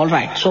 I know, all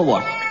right, so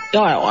what?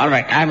 Yeah, all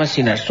right, I'm a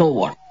sinner, so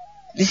what?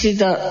 This is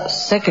the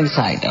second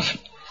side of it.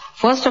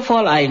 First of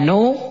all, I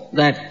know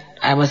that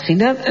I'm a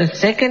sinner, and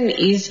second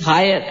is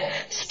higher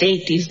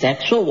state is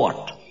that, so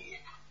what?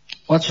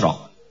 What's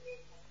wrong?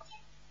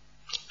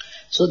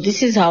 So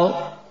this is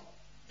how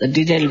the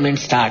derailment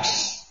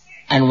starts,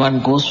 and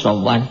one goes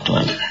from one to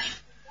another.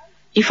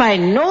 If I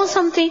know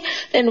something,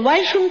 then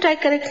why shouldn't I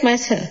correct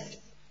myself?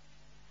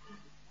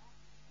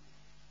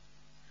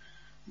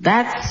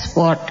 That's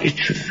what it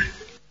should be.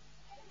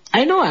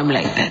 I know I'm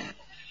like that.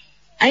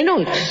 I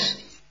know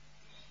it.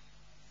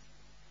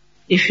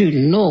 If you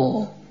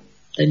know,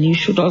 then you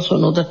should also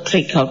know the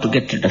trick how to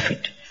get rid of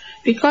it.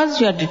 Because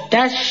you are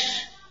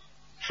detached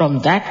from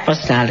that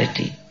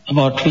personality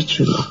about which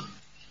you know.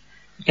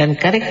 You can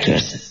correct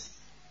yourself.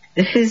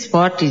 This is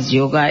what is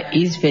yoga,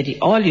 is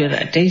all your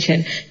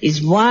attention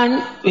is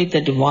one with the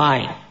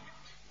divine.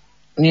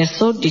 And you're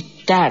so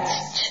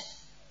detached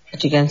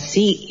that you can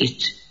see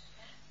it.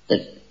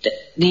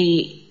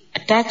 The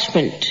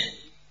attachment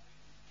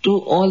to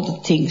all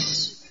the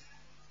things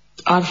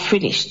are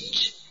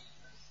finished.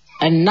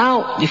 And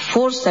now the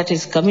force that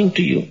is coming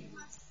to you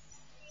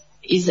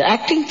is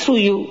acting through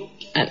you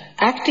and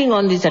acting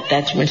on these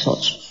attachments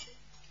also.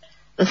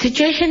 The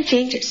situation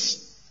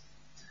changes.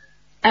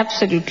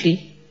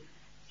 Absolutely.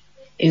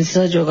 In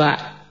Sahaja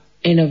Yoga,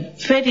 in a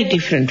very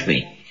different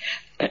way.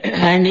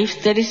 And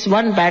if there is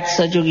one bad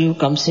Sahaja Yogi who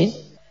comes in,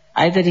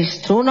 either he is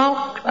thrown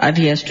out or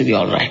he has to be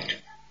all right.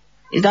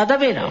 It's the other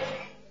way now.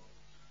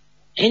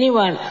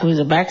 Anyone who is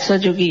a bad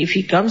Sahaja Yogi, if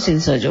he comes in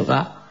Sahaja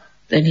Yoga,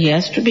 then he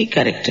has to be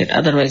corrected,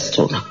 otherwise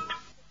thrown out.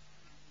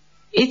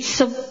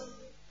 It's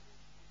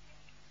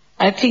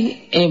I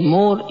think, a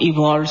more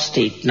evolved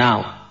state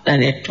now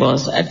than it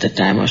was at the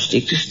time of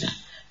Sri Krishna.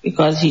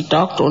 Because he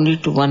talked only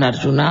to one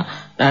Arjuna,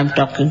 now I'm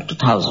talking to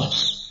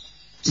thousands.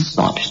 This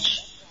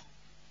knowledge.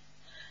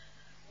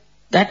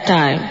 That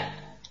time,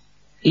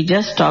 he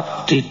just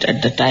talked it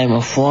at the time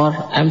of war,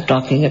 I'm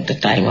talking at the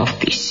time of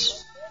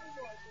peace.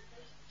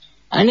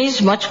 And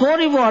he's much more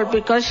evolved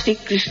because Sri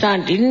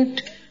Krishna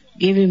didn't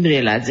give him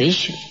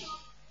realization.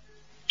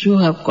 You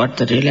have got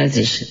the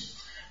realization.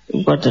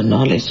 You've got the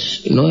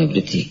knowledge. You know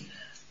everything.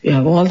 You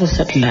have all the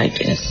subtle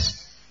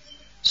ideas.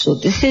 So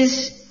this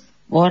is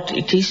what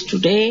it is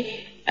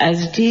today.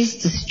 As it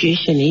is, the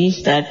situation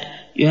is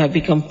that you have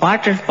become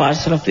part and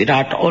parcel of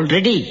Virat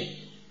already.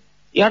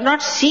 You are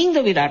not seeing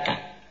the Virata,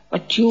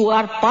 but you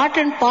are part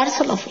and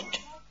parcel of it.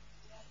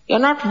 You are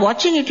not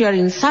watching it, you are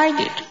inside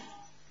it.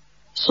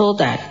 So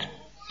that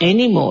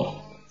any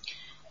more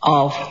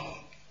of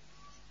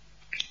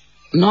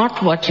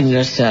not watching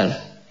yourself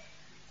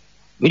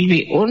will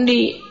be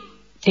only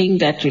thing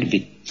that will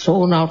be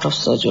thrown out of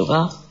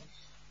Sahaja,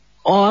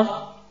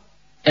 or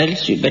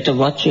else you better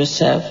watch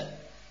yourself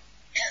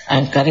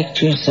and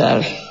correct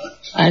yourself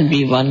and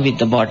be one with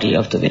the body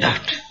of the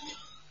Virat.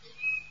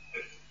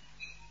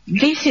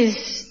 This is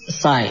the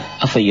sign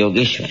of a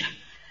Yogeshwara.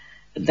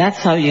 That's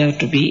how you have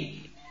to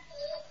be,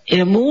 in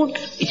a mood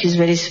which is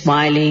very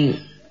smiling,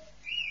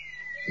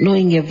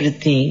 knowing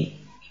everything,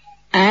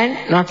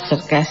 and not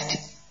sarcastic,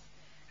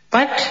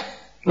 but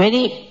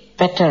very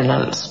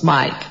paternal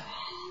smile,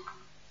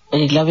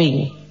 very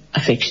loving,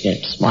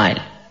 affectionate smile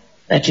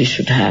that you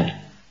should have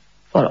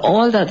for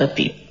all the other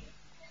people.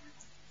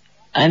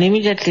 And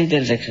immediately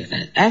they'll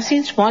recognize. I've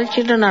seen small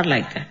children are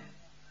like that.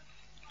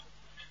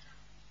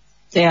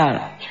 They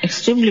are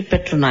extremely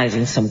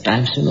patronizing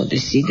sometimes, they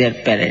see their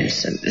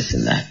parents and this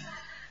and that.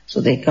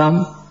 So they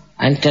come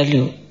and tell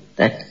you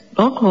that,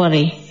 don't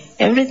worry,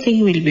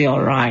 everything will be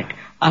all right.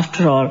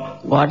 After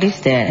all, God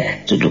is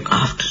there to look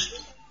after.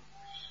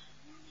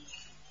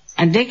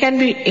 And they can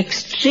be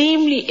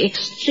extremely,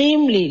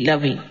 extremely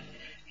loving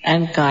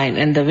and kind,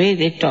 and the way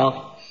they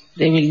talk,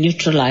 they will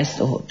neutralize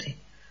the whole thing.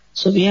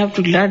 So we have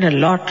to learn a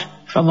lot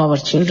from our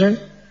children,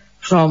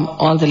 from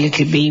all the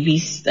little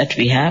babies that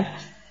we have,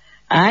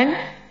 and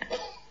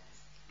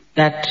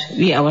that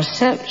we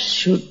ourselves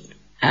should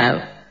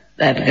have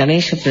that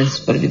Ganesha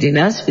principle within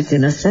us, with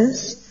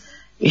innocence.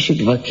 We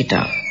should work it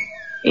out.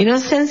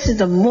 Innocence is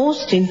the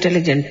most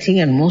intelligent thing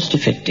and most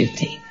effective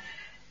thing.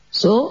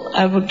 So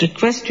I would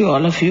request you,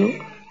 all of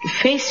you, to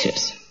face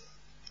yourself.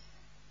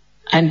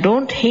 And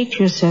don't hate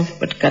yourself,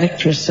 but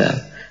correct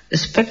yourself,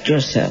 respect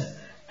yourself,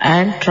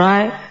 and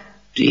try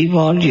to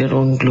evolve your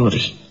own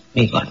glory.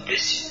 May God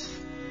bless you.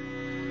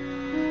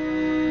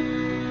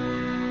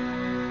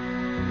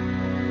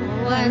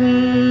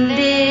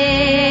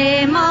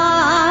 Vande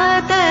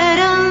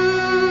Mataram,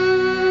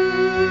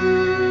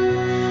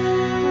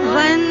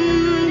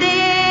 Vande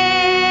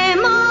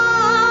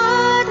Mataram,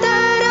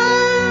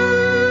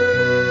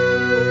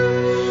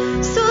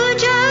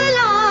 Sujalam,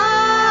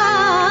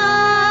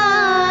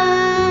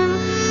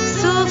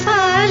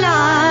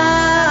 Sufalam,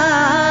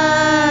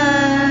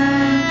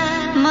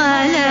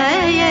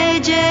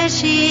 Malayaj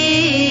Shitalam,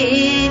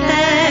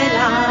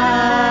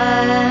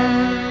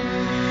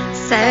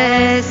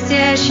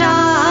 Sasya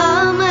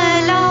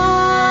Shamala,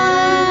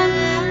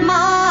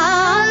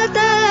 Mataram,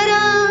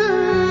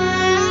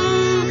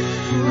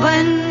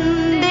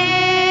 Vande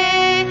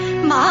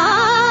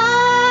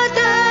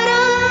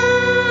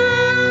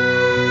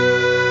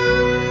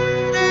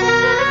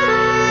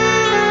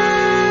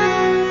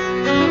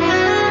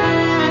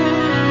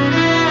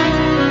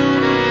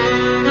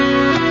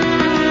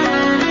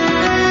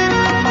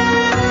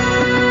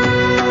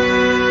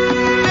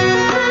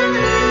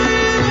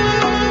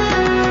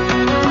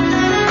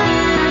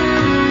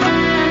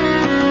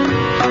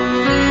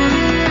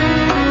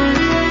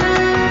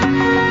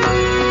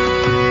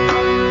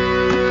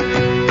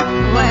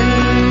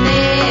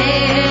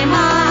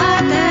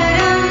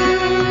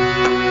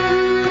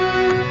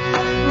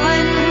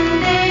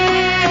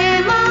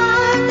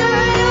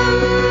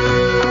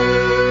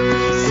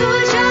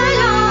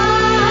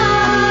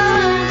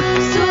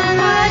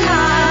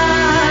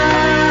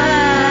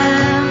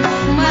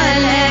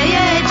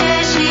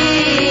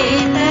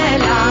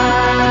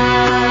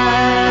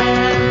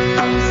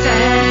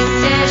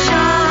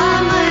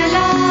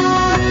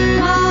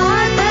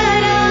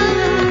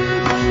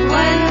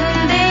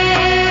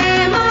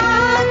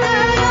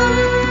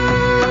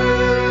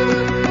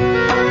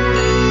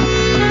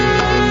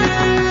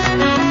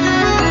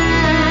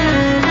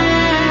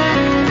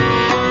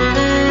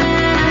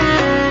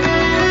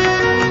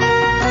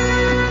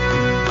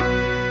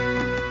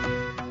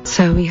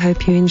So we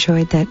hope you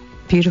enjoyed that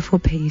beautiful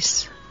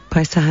piece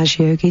by Sahaj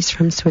Yogis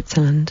from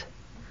Switzerland.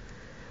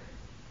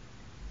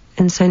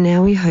 And so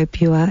now we hope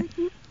you are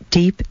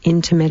deep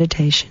into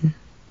meditation.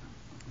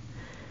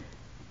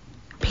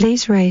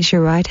 Please raise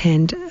your right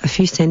hand a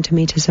few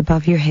centimeters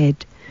above your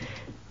head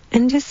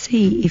and just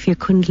see if your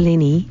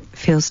Kundalini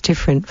feels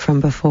different from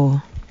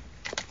before.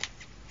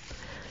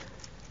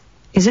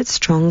 Is it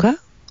stronger,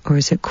 or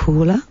is it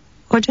cooler,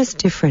 or just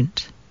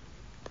different?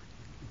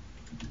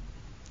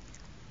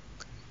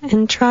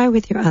 And try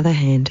with your other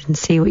hand and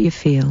see what you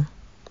feel.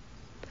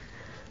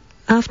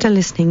 After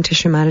listening to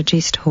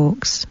Shrimataji's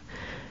talks,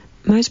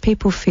 most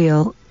people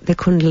feel the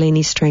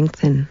Kundalini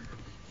strengthen,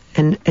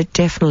 and it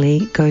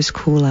definitely goes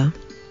cooler.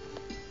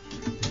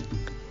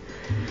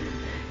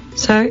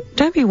 So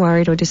don't be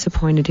worried or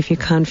disappointed if you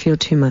can't feel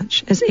too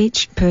much, as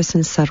each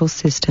person's subtle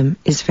system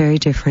is very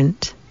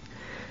different.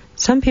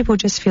 Some people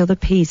just feel the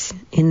peace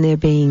in their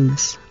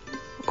beings,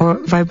 or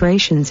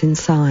vibrations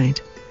inside.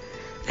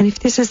 And if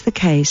this is the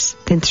case,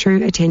 then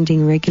through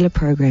attending regular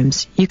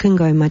programs, you can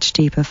go much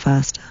deeper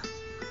faster.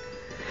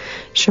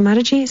 Shri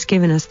Mataji has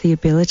given us the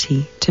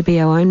ability to be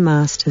our own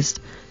masters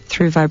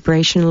through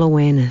vibrational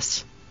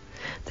awareness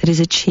that is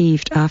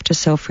achieved after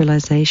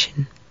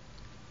self-realization.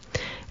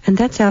 And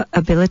that's our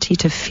ability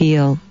to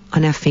feel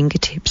on our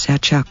fingertips, our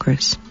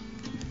chakras.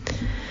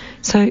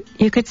 So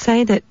you could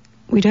say that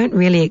we don't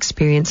really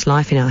experience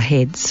life in our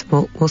heads.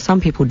 Well, some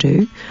people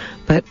do,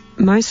 but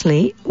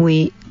mostly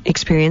we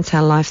experience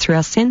our life through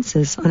our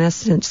senses on our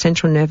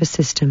central nervous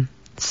system.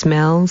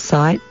 Smell,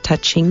 sight,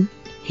 touching,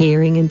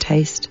 hearing and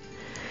taste.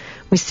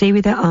 We see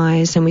with our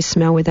eyes and we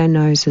smell with our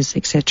noses,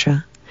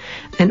 etc.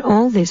 And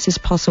all this is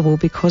possible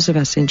because of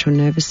our central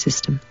nervous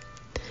system.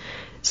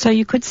 So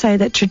you could say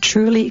that to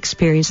truly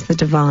experience the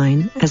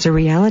divine as a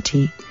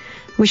reality,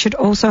 we should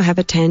also have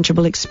a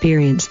tangible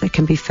experience that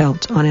can be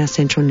felt on our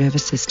central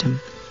nervous system.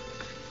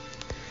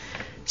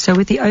 So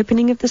with the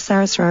opening of the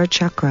Sahasrara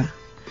chakra,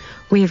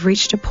 we have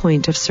reached a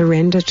point of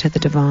surrender to the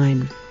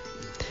divine.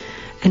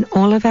 And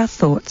all of our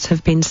thoughts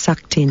have been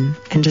sucked in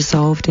and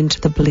dissolved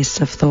into the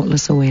bliss of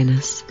thoughtless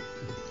awareness.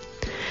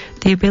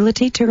 The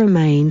ability to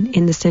remain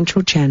in the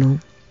central channel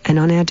and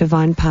on our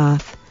divine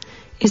path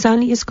is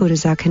only as good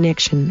as our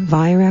connection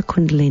via our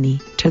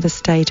Kundalini to the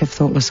state of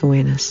thoughtless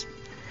awareness.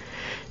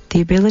 The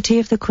ability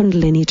of the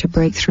Kundalini to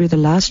break through the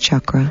last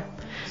chakra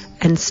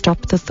and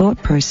stop the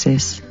thought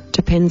process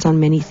depends on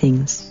many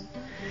things.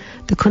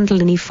 The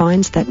Kundalini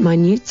finds that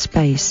minute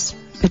space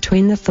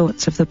between the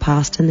thoughts of the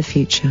past and the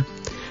future,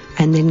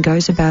 and then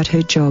goes about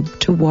her job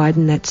to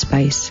widen that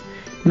space,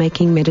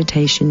 making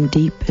meditation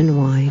deep and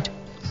wide.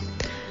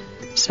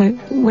 So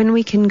when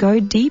we can go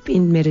deep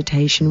in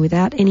meditation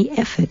without any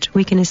effort,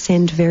 we can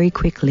ascend very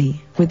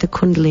quickly, with the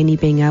Kundalini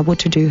being able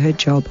to do her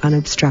job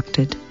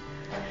unobstructed.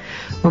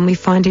 When we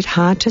find it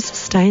hard to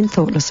sustain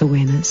thoughtless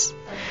awareness,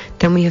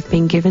 then we have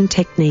been given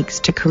techniques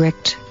to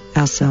correct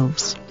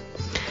ourselves.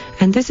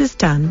 And this is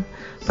done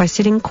by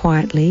sitting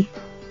quietly,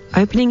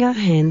 opening our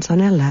hands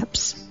on our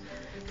laps,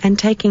 and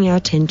taking our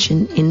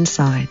attention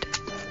inside.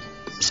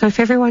 So if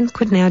everyone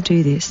could now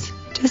do this,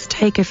 just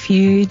take a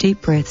few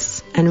deep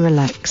breaths and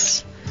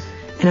relax.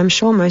 And I'm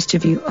sure most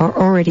of you are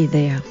already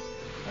there.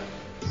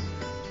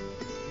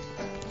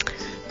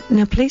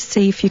 Now please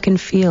see if you can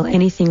feel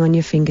anything on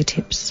your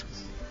fingertips.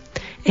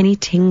 Any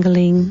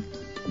tingling,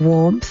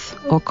 warmth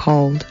or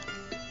cold.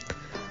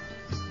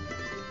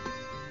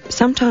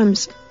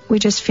 Sometimes we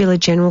just feel a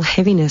general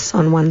heaviness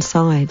on one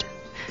side.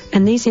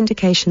 And these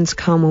indications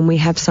come when we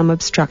have some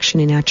obstruction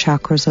in our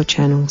chakras or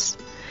channels.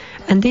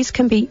 And these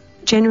can be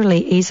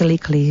generally easily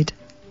cleared.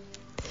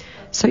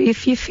 So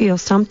if you feel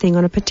something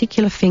on a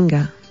particular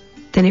finger,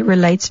 then it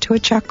relates to a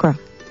chakra.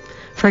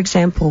 For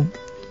example,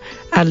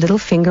 our little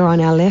finger on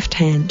our left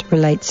hand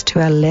relates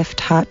to our left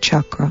heart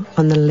chakra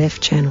on the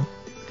left channel.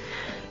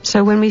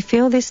 So when we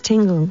feel this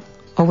tingle,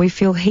 or we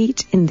feel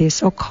heat in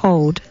this or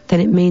cold, then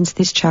it means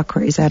this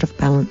chakra is out of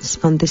balance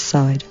on this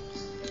side.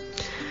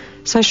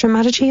 So Shri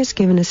Mataji has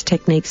given us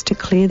techniques to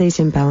clear these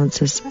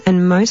imbalances,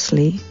 and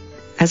mostly,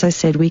 as I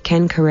said, we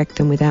can correct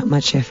them without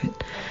much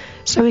effort.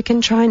 So we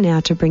can try now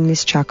to bring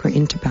this chakra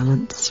into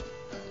balance.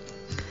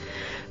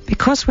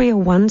 Because we are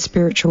one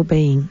spiritual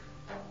being,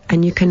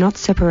 and you cannot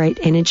separate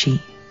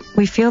energy,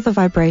 we feel the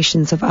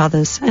vibrations of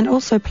others and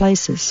also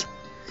places.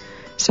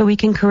 So we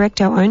can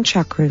correct our own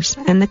chakras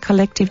and the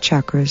collective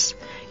chakras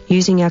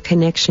using our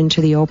connection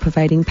to the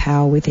all-pervading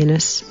power within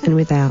us and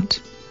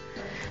without.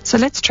 So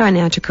let's try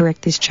now to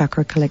correct this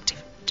chakra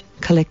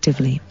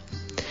collectively.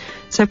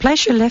 So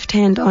place your left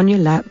hand on your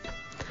lap,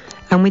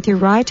 and with your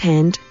right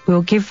hand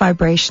we'll give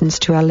vibrations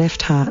to our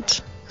left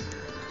heart.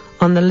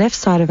 On the left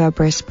side of our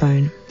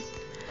breastbone,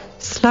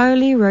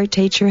 slowly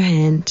rotate your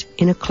hand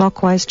in a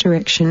clockwise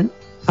direction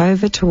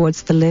over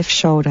towards the left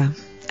shoulder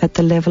at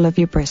the level of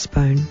your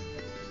breastbone.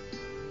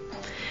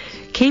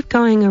 Keep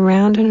going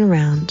around and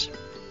around,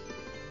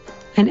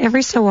 and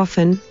every so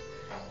often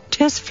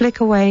just flick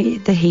away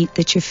the heat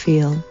that you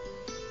feel.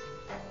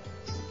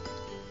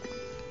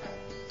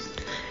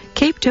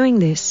 Keep doing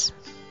this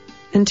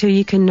until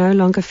you can no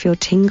longer feel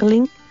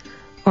tingling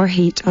or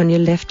heat on your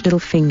left little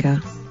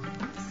finger.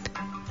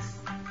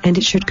 And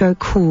it should go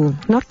cool,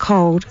 not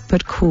cold,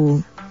 but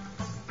cool.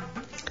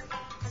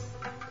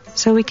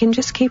 So we can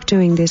just keep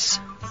doing this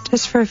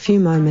just for a few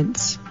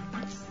moments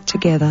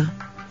together.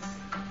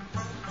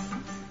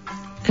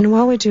 And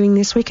while we're doing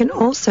this, we can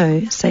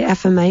also say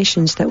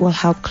affirmations that will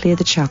help clear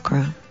the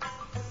chakra.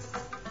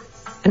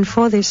 And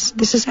for this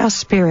is our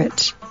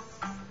spirit.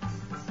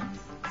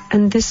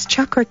 And this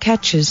chakra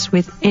catches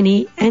with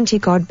any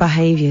anti-God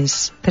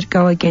behaviors that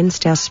go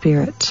against our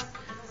spirit.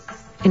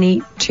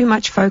 Any too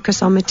much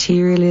focus on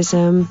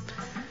materialism,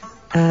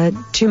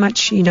 too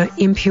much,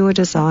 impure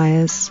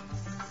desires,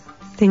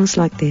 things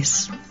like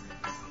this.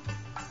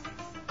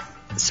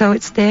 So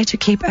it's there to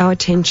keep our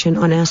attention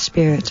on our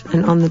spirit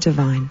and on the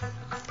divine.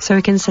 So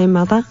we can say,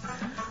 Mother,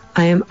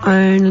 I am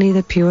only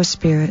the pure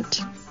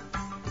spirit.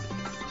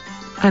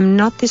 I'm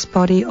not this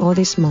body or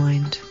this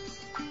mind.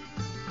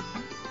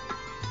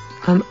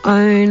 I'm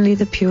only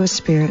the pure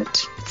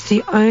spirit. It's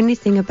the only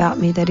thing about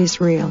me that is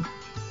real.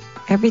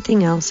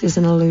 Everything else is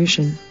an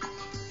illusion.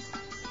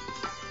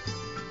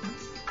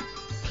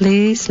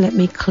 Please let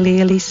me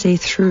clearly see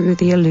through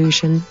the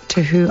illusion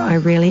to who I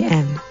really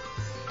am.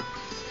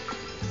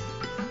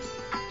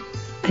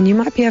 And you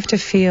might be able to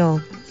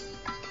feel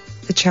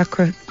the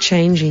chakra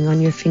changing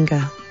on your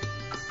finger.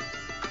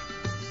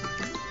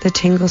 The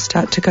tingles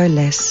start to go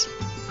less.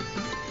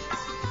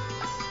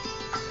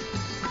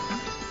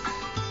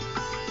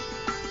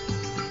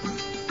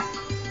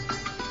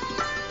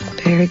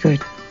 Very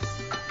good.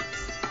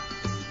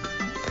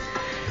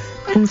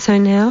 And so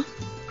now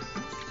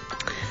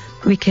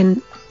we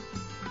can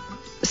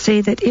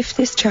see that if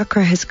this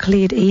chakra has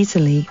cleared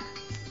easily,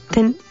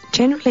 then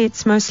generally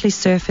it's mostly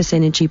surface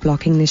energy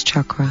blocking this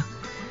chakra,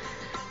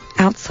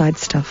 outside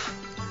stuff.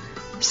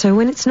 So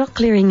when it's not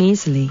clearing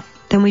easily,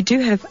 then we do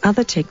have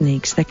other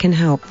techniques that can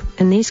help,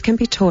 and these can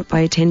be taught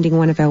by attending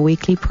one of our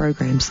weekly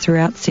programs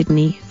throughout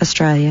Sydney,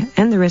 Australia,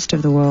 and the rest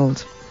of the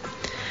world.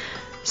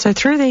 So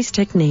through these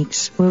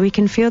techniques, where we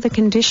can feel the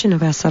condition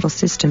of our subtle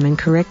system and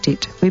correct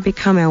it, we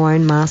become our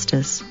own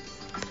masters.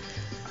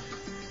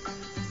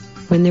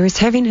 When there is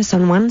heaviness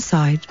on one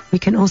side, we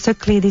can also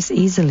clear this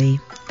easily.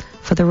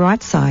 For the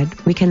right side,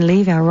 we can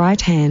leave our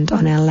right hand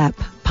on our lap,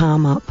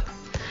 palm up,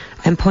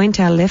 and point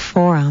our left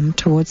forearm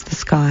towards the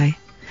sky,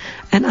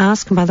 and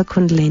ask Mother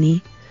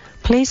Kundalini,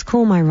 please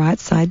cool my right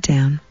side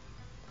down.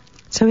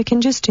 So we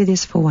can just do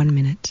this for 1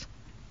 minute.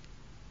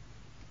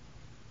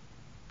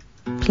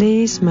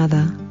 Please,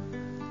 Mother,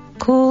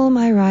 cool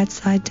my right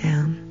side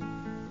down.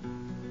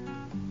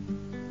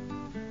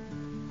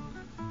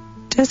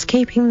 Just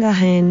keeping the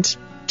hand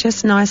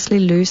just nicely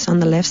loose on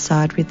the left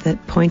side with it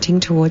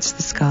pointing towards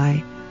the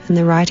sky and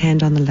the right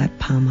hand on the lap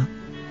palm up.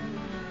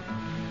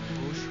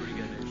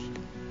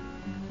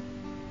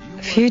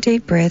 A few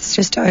deep breaths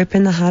just to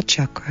open the heart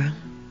chakra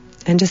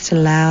and just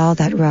allow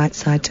that right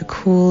side to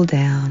cool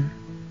down,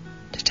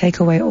 to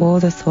take away all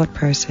the thought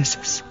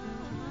processes.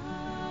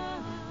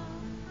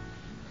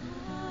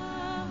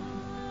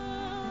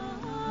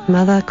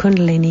 Mother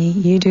Kundalini,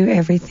 you do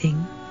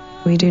everything,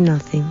 we do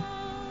nothing.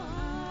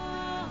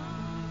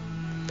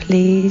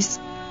 Please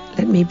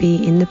let me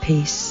be in the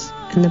peace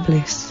and the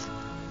bliss.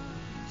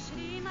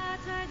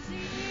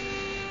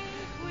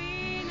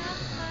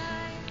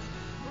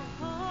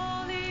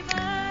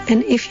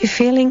 And if you're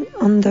feeling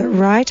on the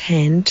right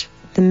hand,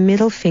 the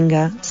middle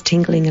finger is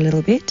tingling a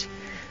little bit,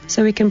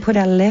 so we can put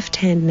our left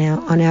hand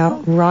now on our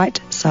right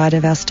side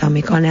of our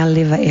stomach, on our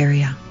liver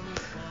area.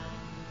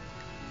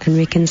 And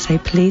we can say,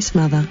 please,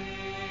 Mother,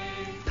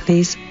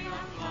 please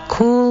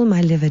cool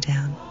my liver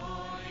down.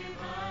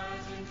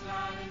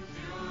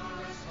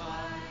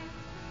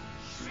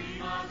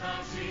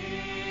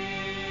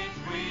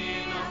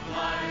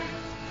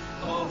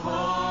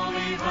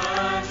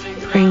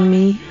 Bring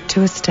me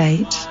to a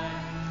state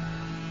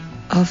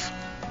of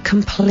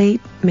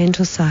complete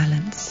mental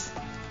silence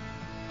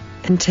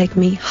and take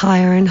me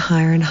higher and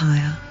higher and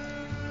higher.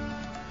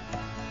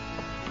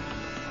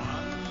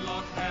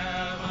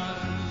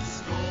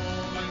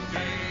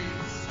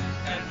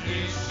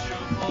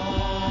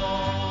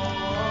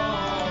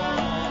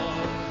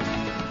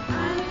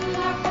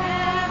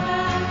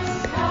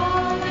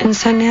 And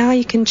so now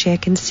you can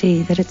check and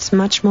see that it's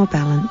much more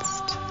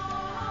balanced.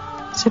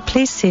 So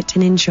please sit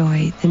and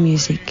enjoy the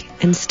music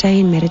and stay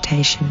in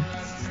meditation.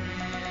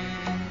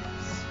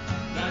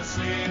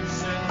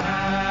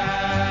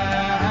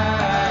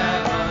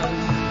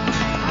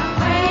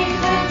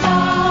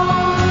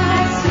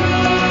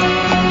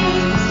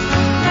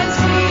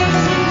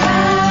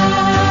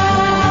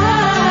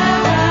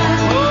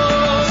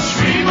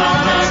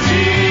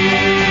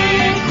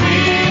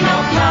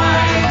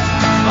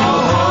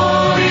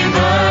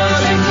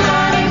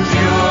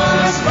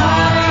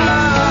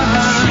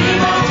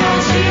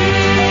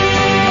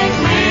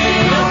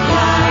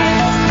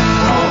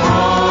 Oh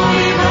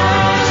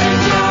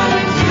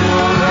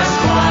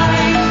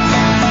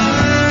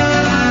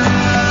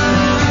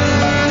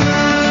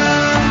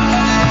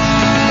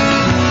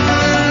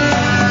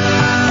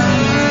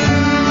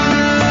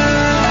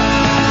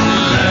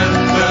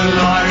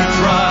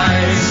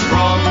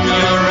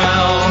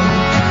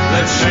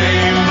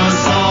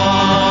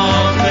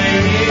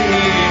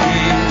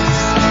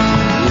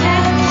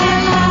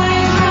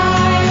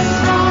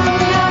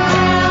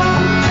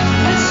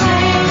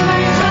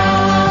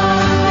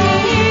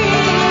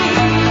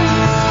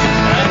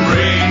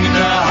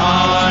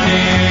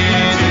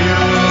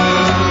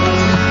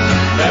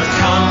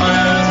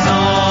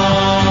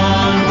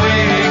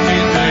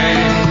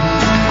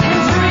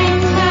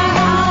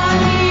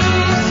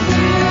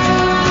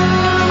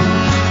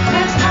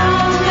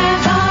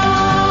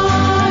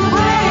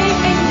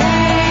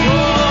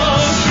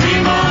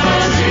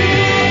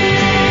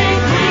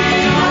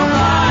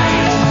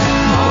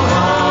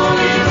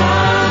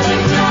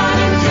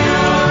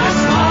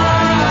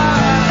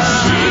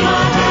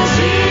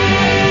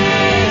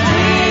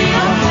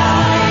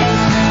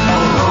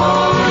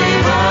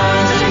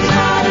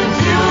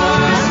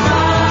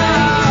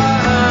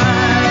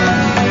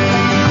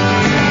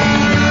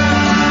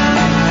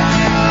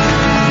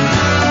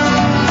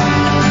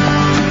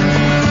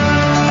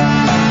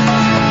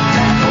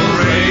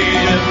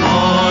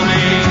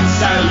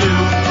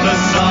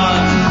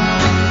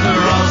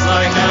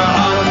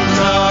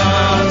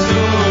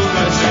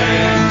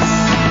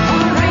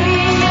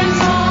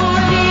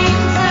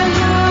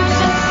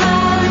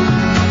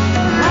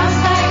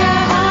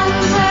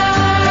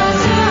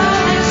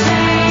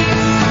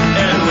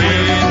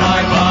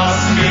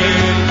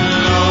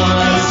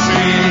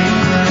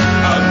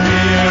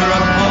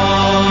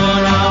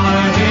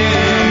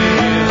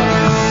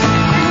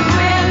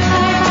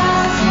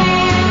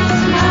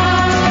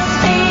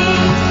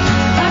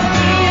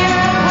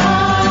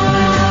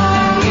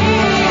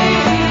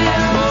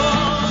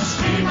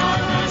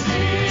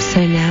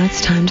So now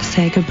it's time to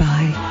say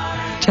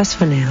goodbye, just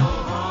for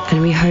now,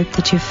 and we hope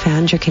that you've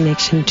found your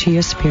connection to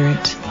your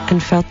spirit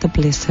and felt the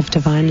bliss of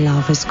divine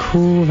love as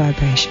cool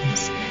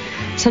vibrations.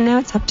 So now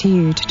it's up to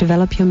you to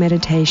develop your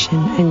meditation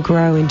and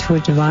grow into a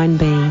divine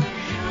being,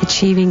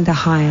 achieving the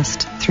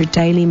highest through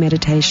daily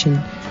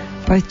meditation,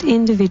 both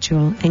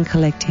individual and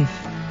collective,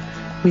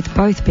 with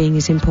both being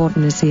as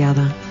important as the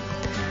other.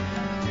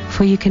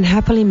 For you can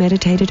happily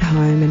meditate at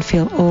home and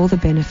feel all the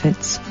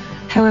benefits.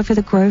 However,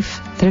 the growth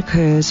that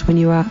occurs when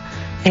you are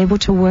able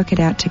to work it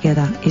out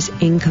together is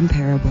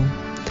incomparable.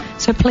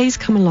 So please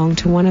come along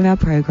to one of our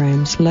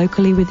programs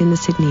locally within the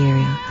Sydney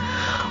area.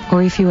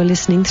 Or if you are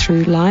listening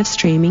through live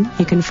streaming,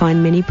 you can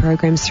find many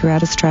programs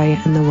throughout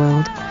Australia and the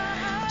world.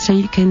 So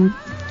you can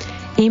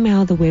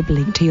email the web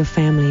link to your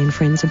family and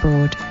friends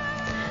abroad.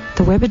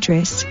 The web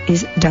address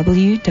is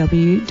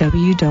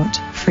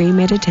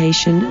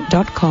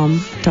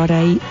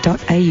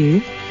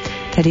www.freemeditation.com.au.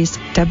 That is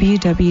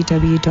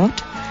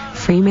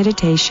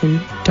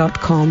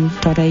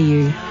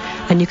www.freemeditation.com.au.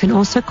 And you can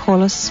also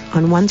call us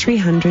on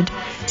 1300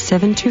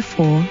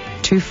 724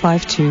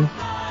 252.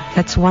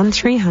 That's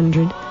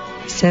 1300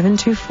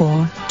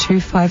 724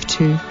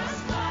 252.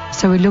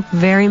 So we look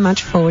very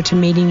much forward to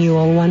meeting you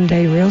all one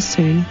day real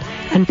soon.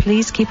 And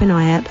please keep an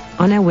eye out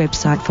on our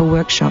website for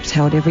workshops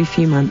held every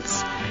few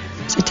months.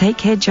 So take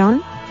care,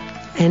 John.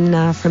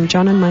 And from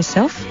John and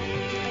myself,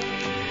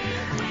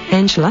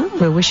 Angela,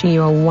 we're wishing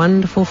you a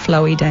wonderful,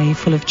 flowy day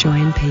full of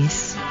joy and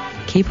peace.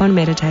 Keep on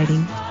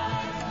meditating.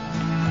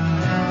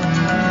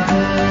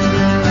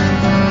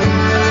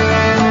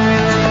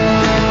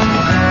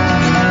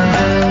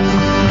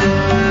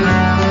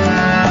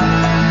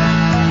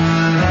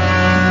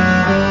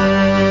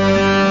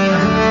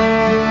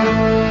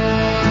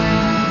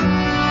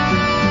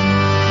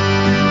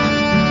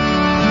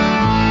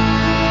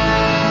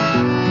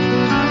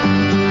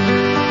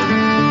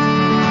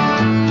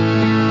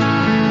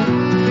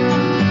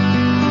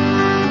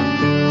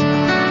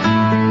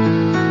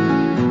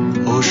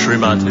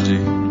 Srimataji,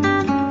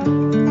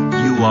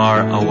 you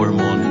are our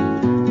morning.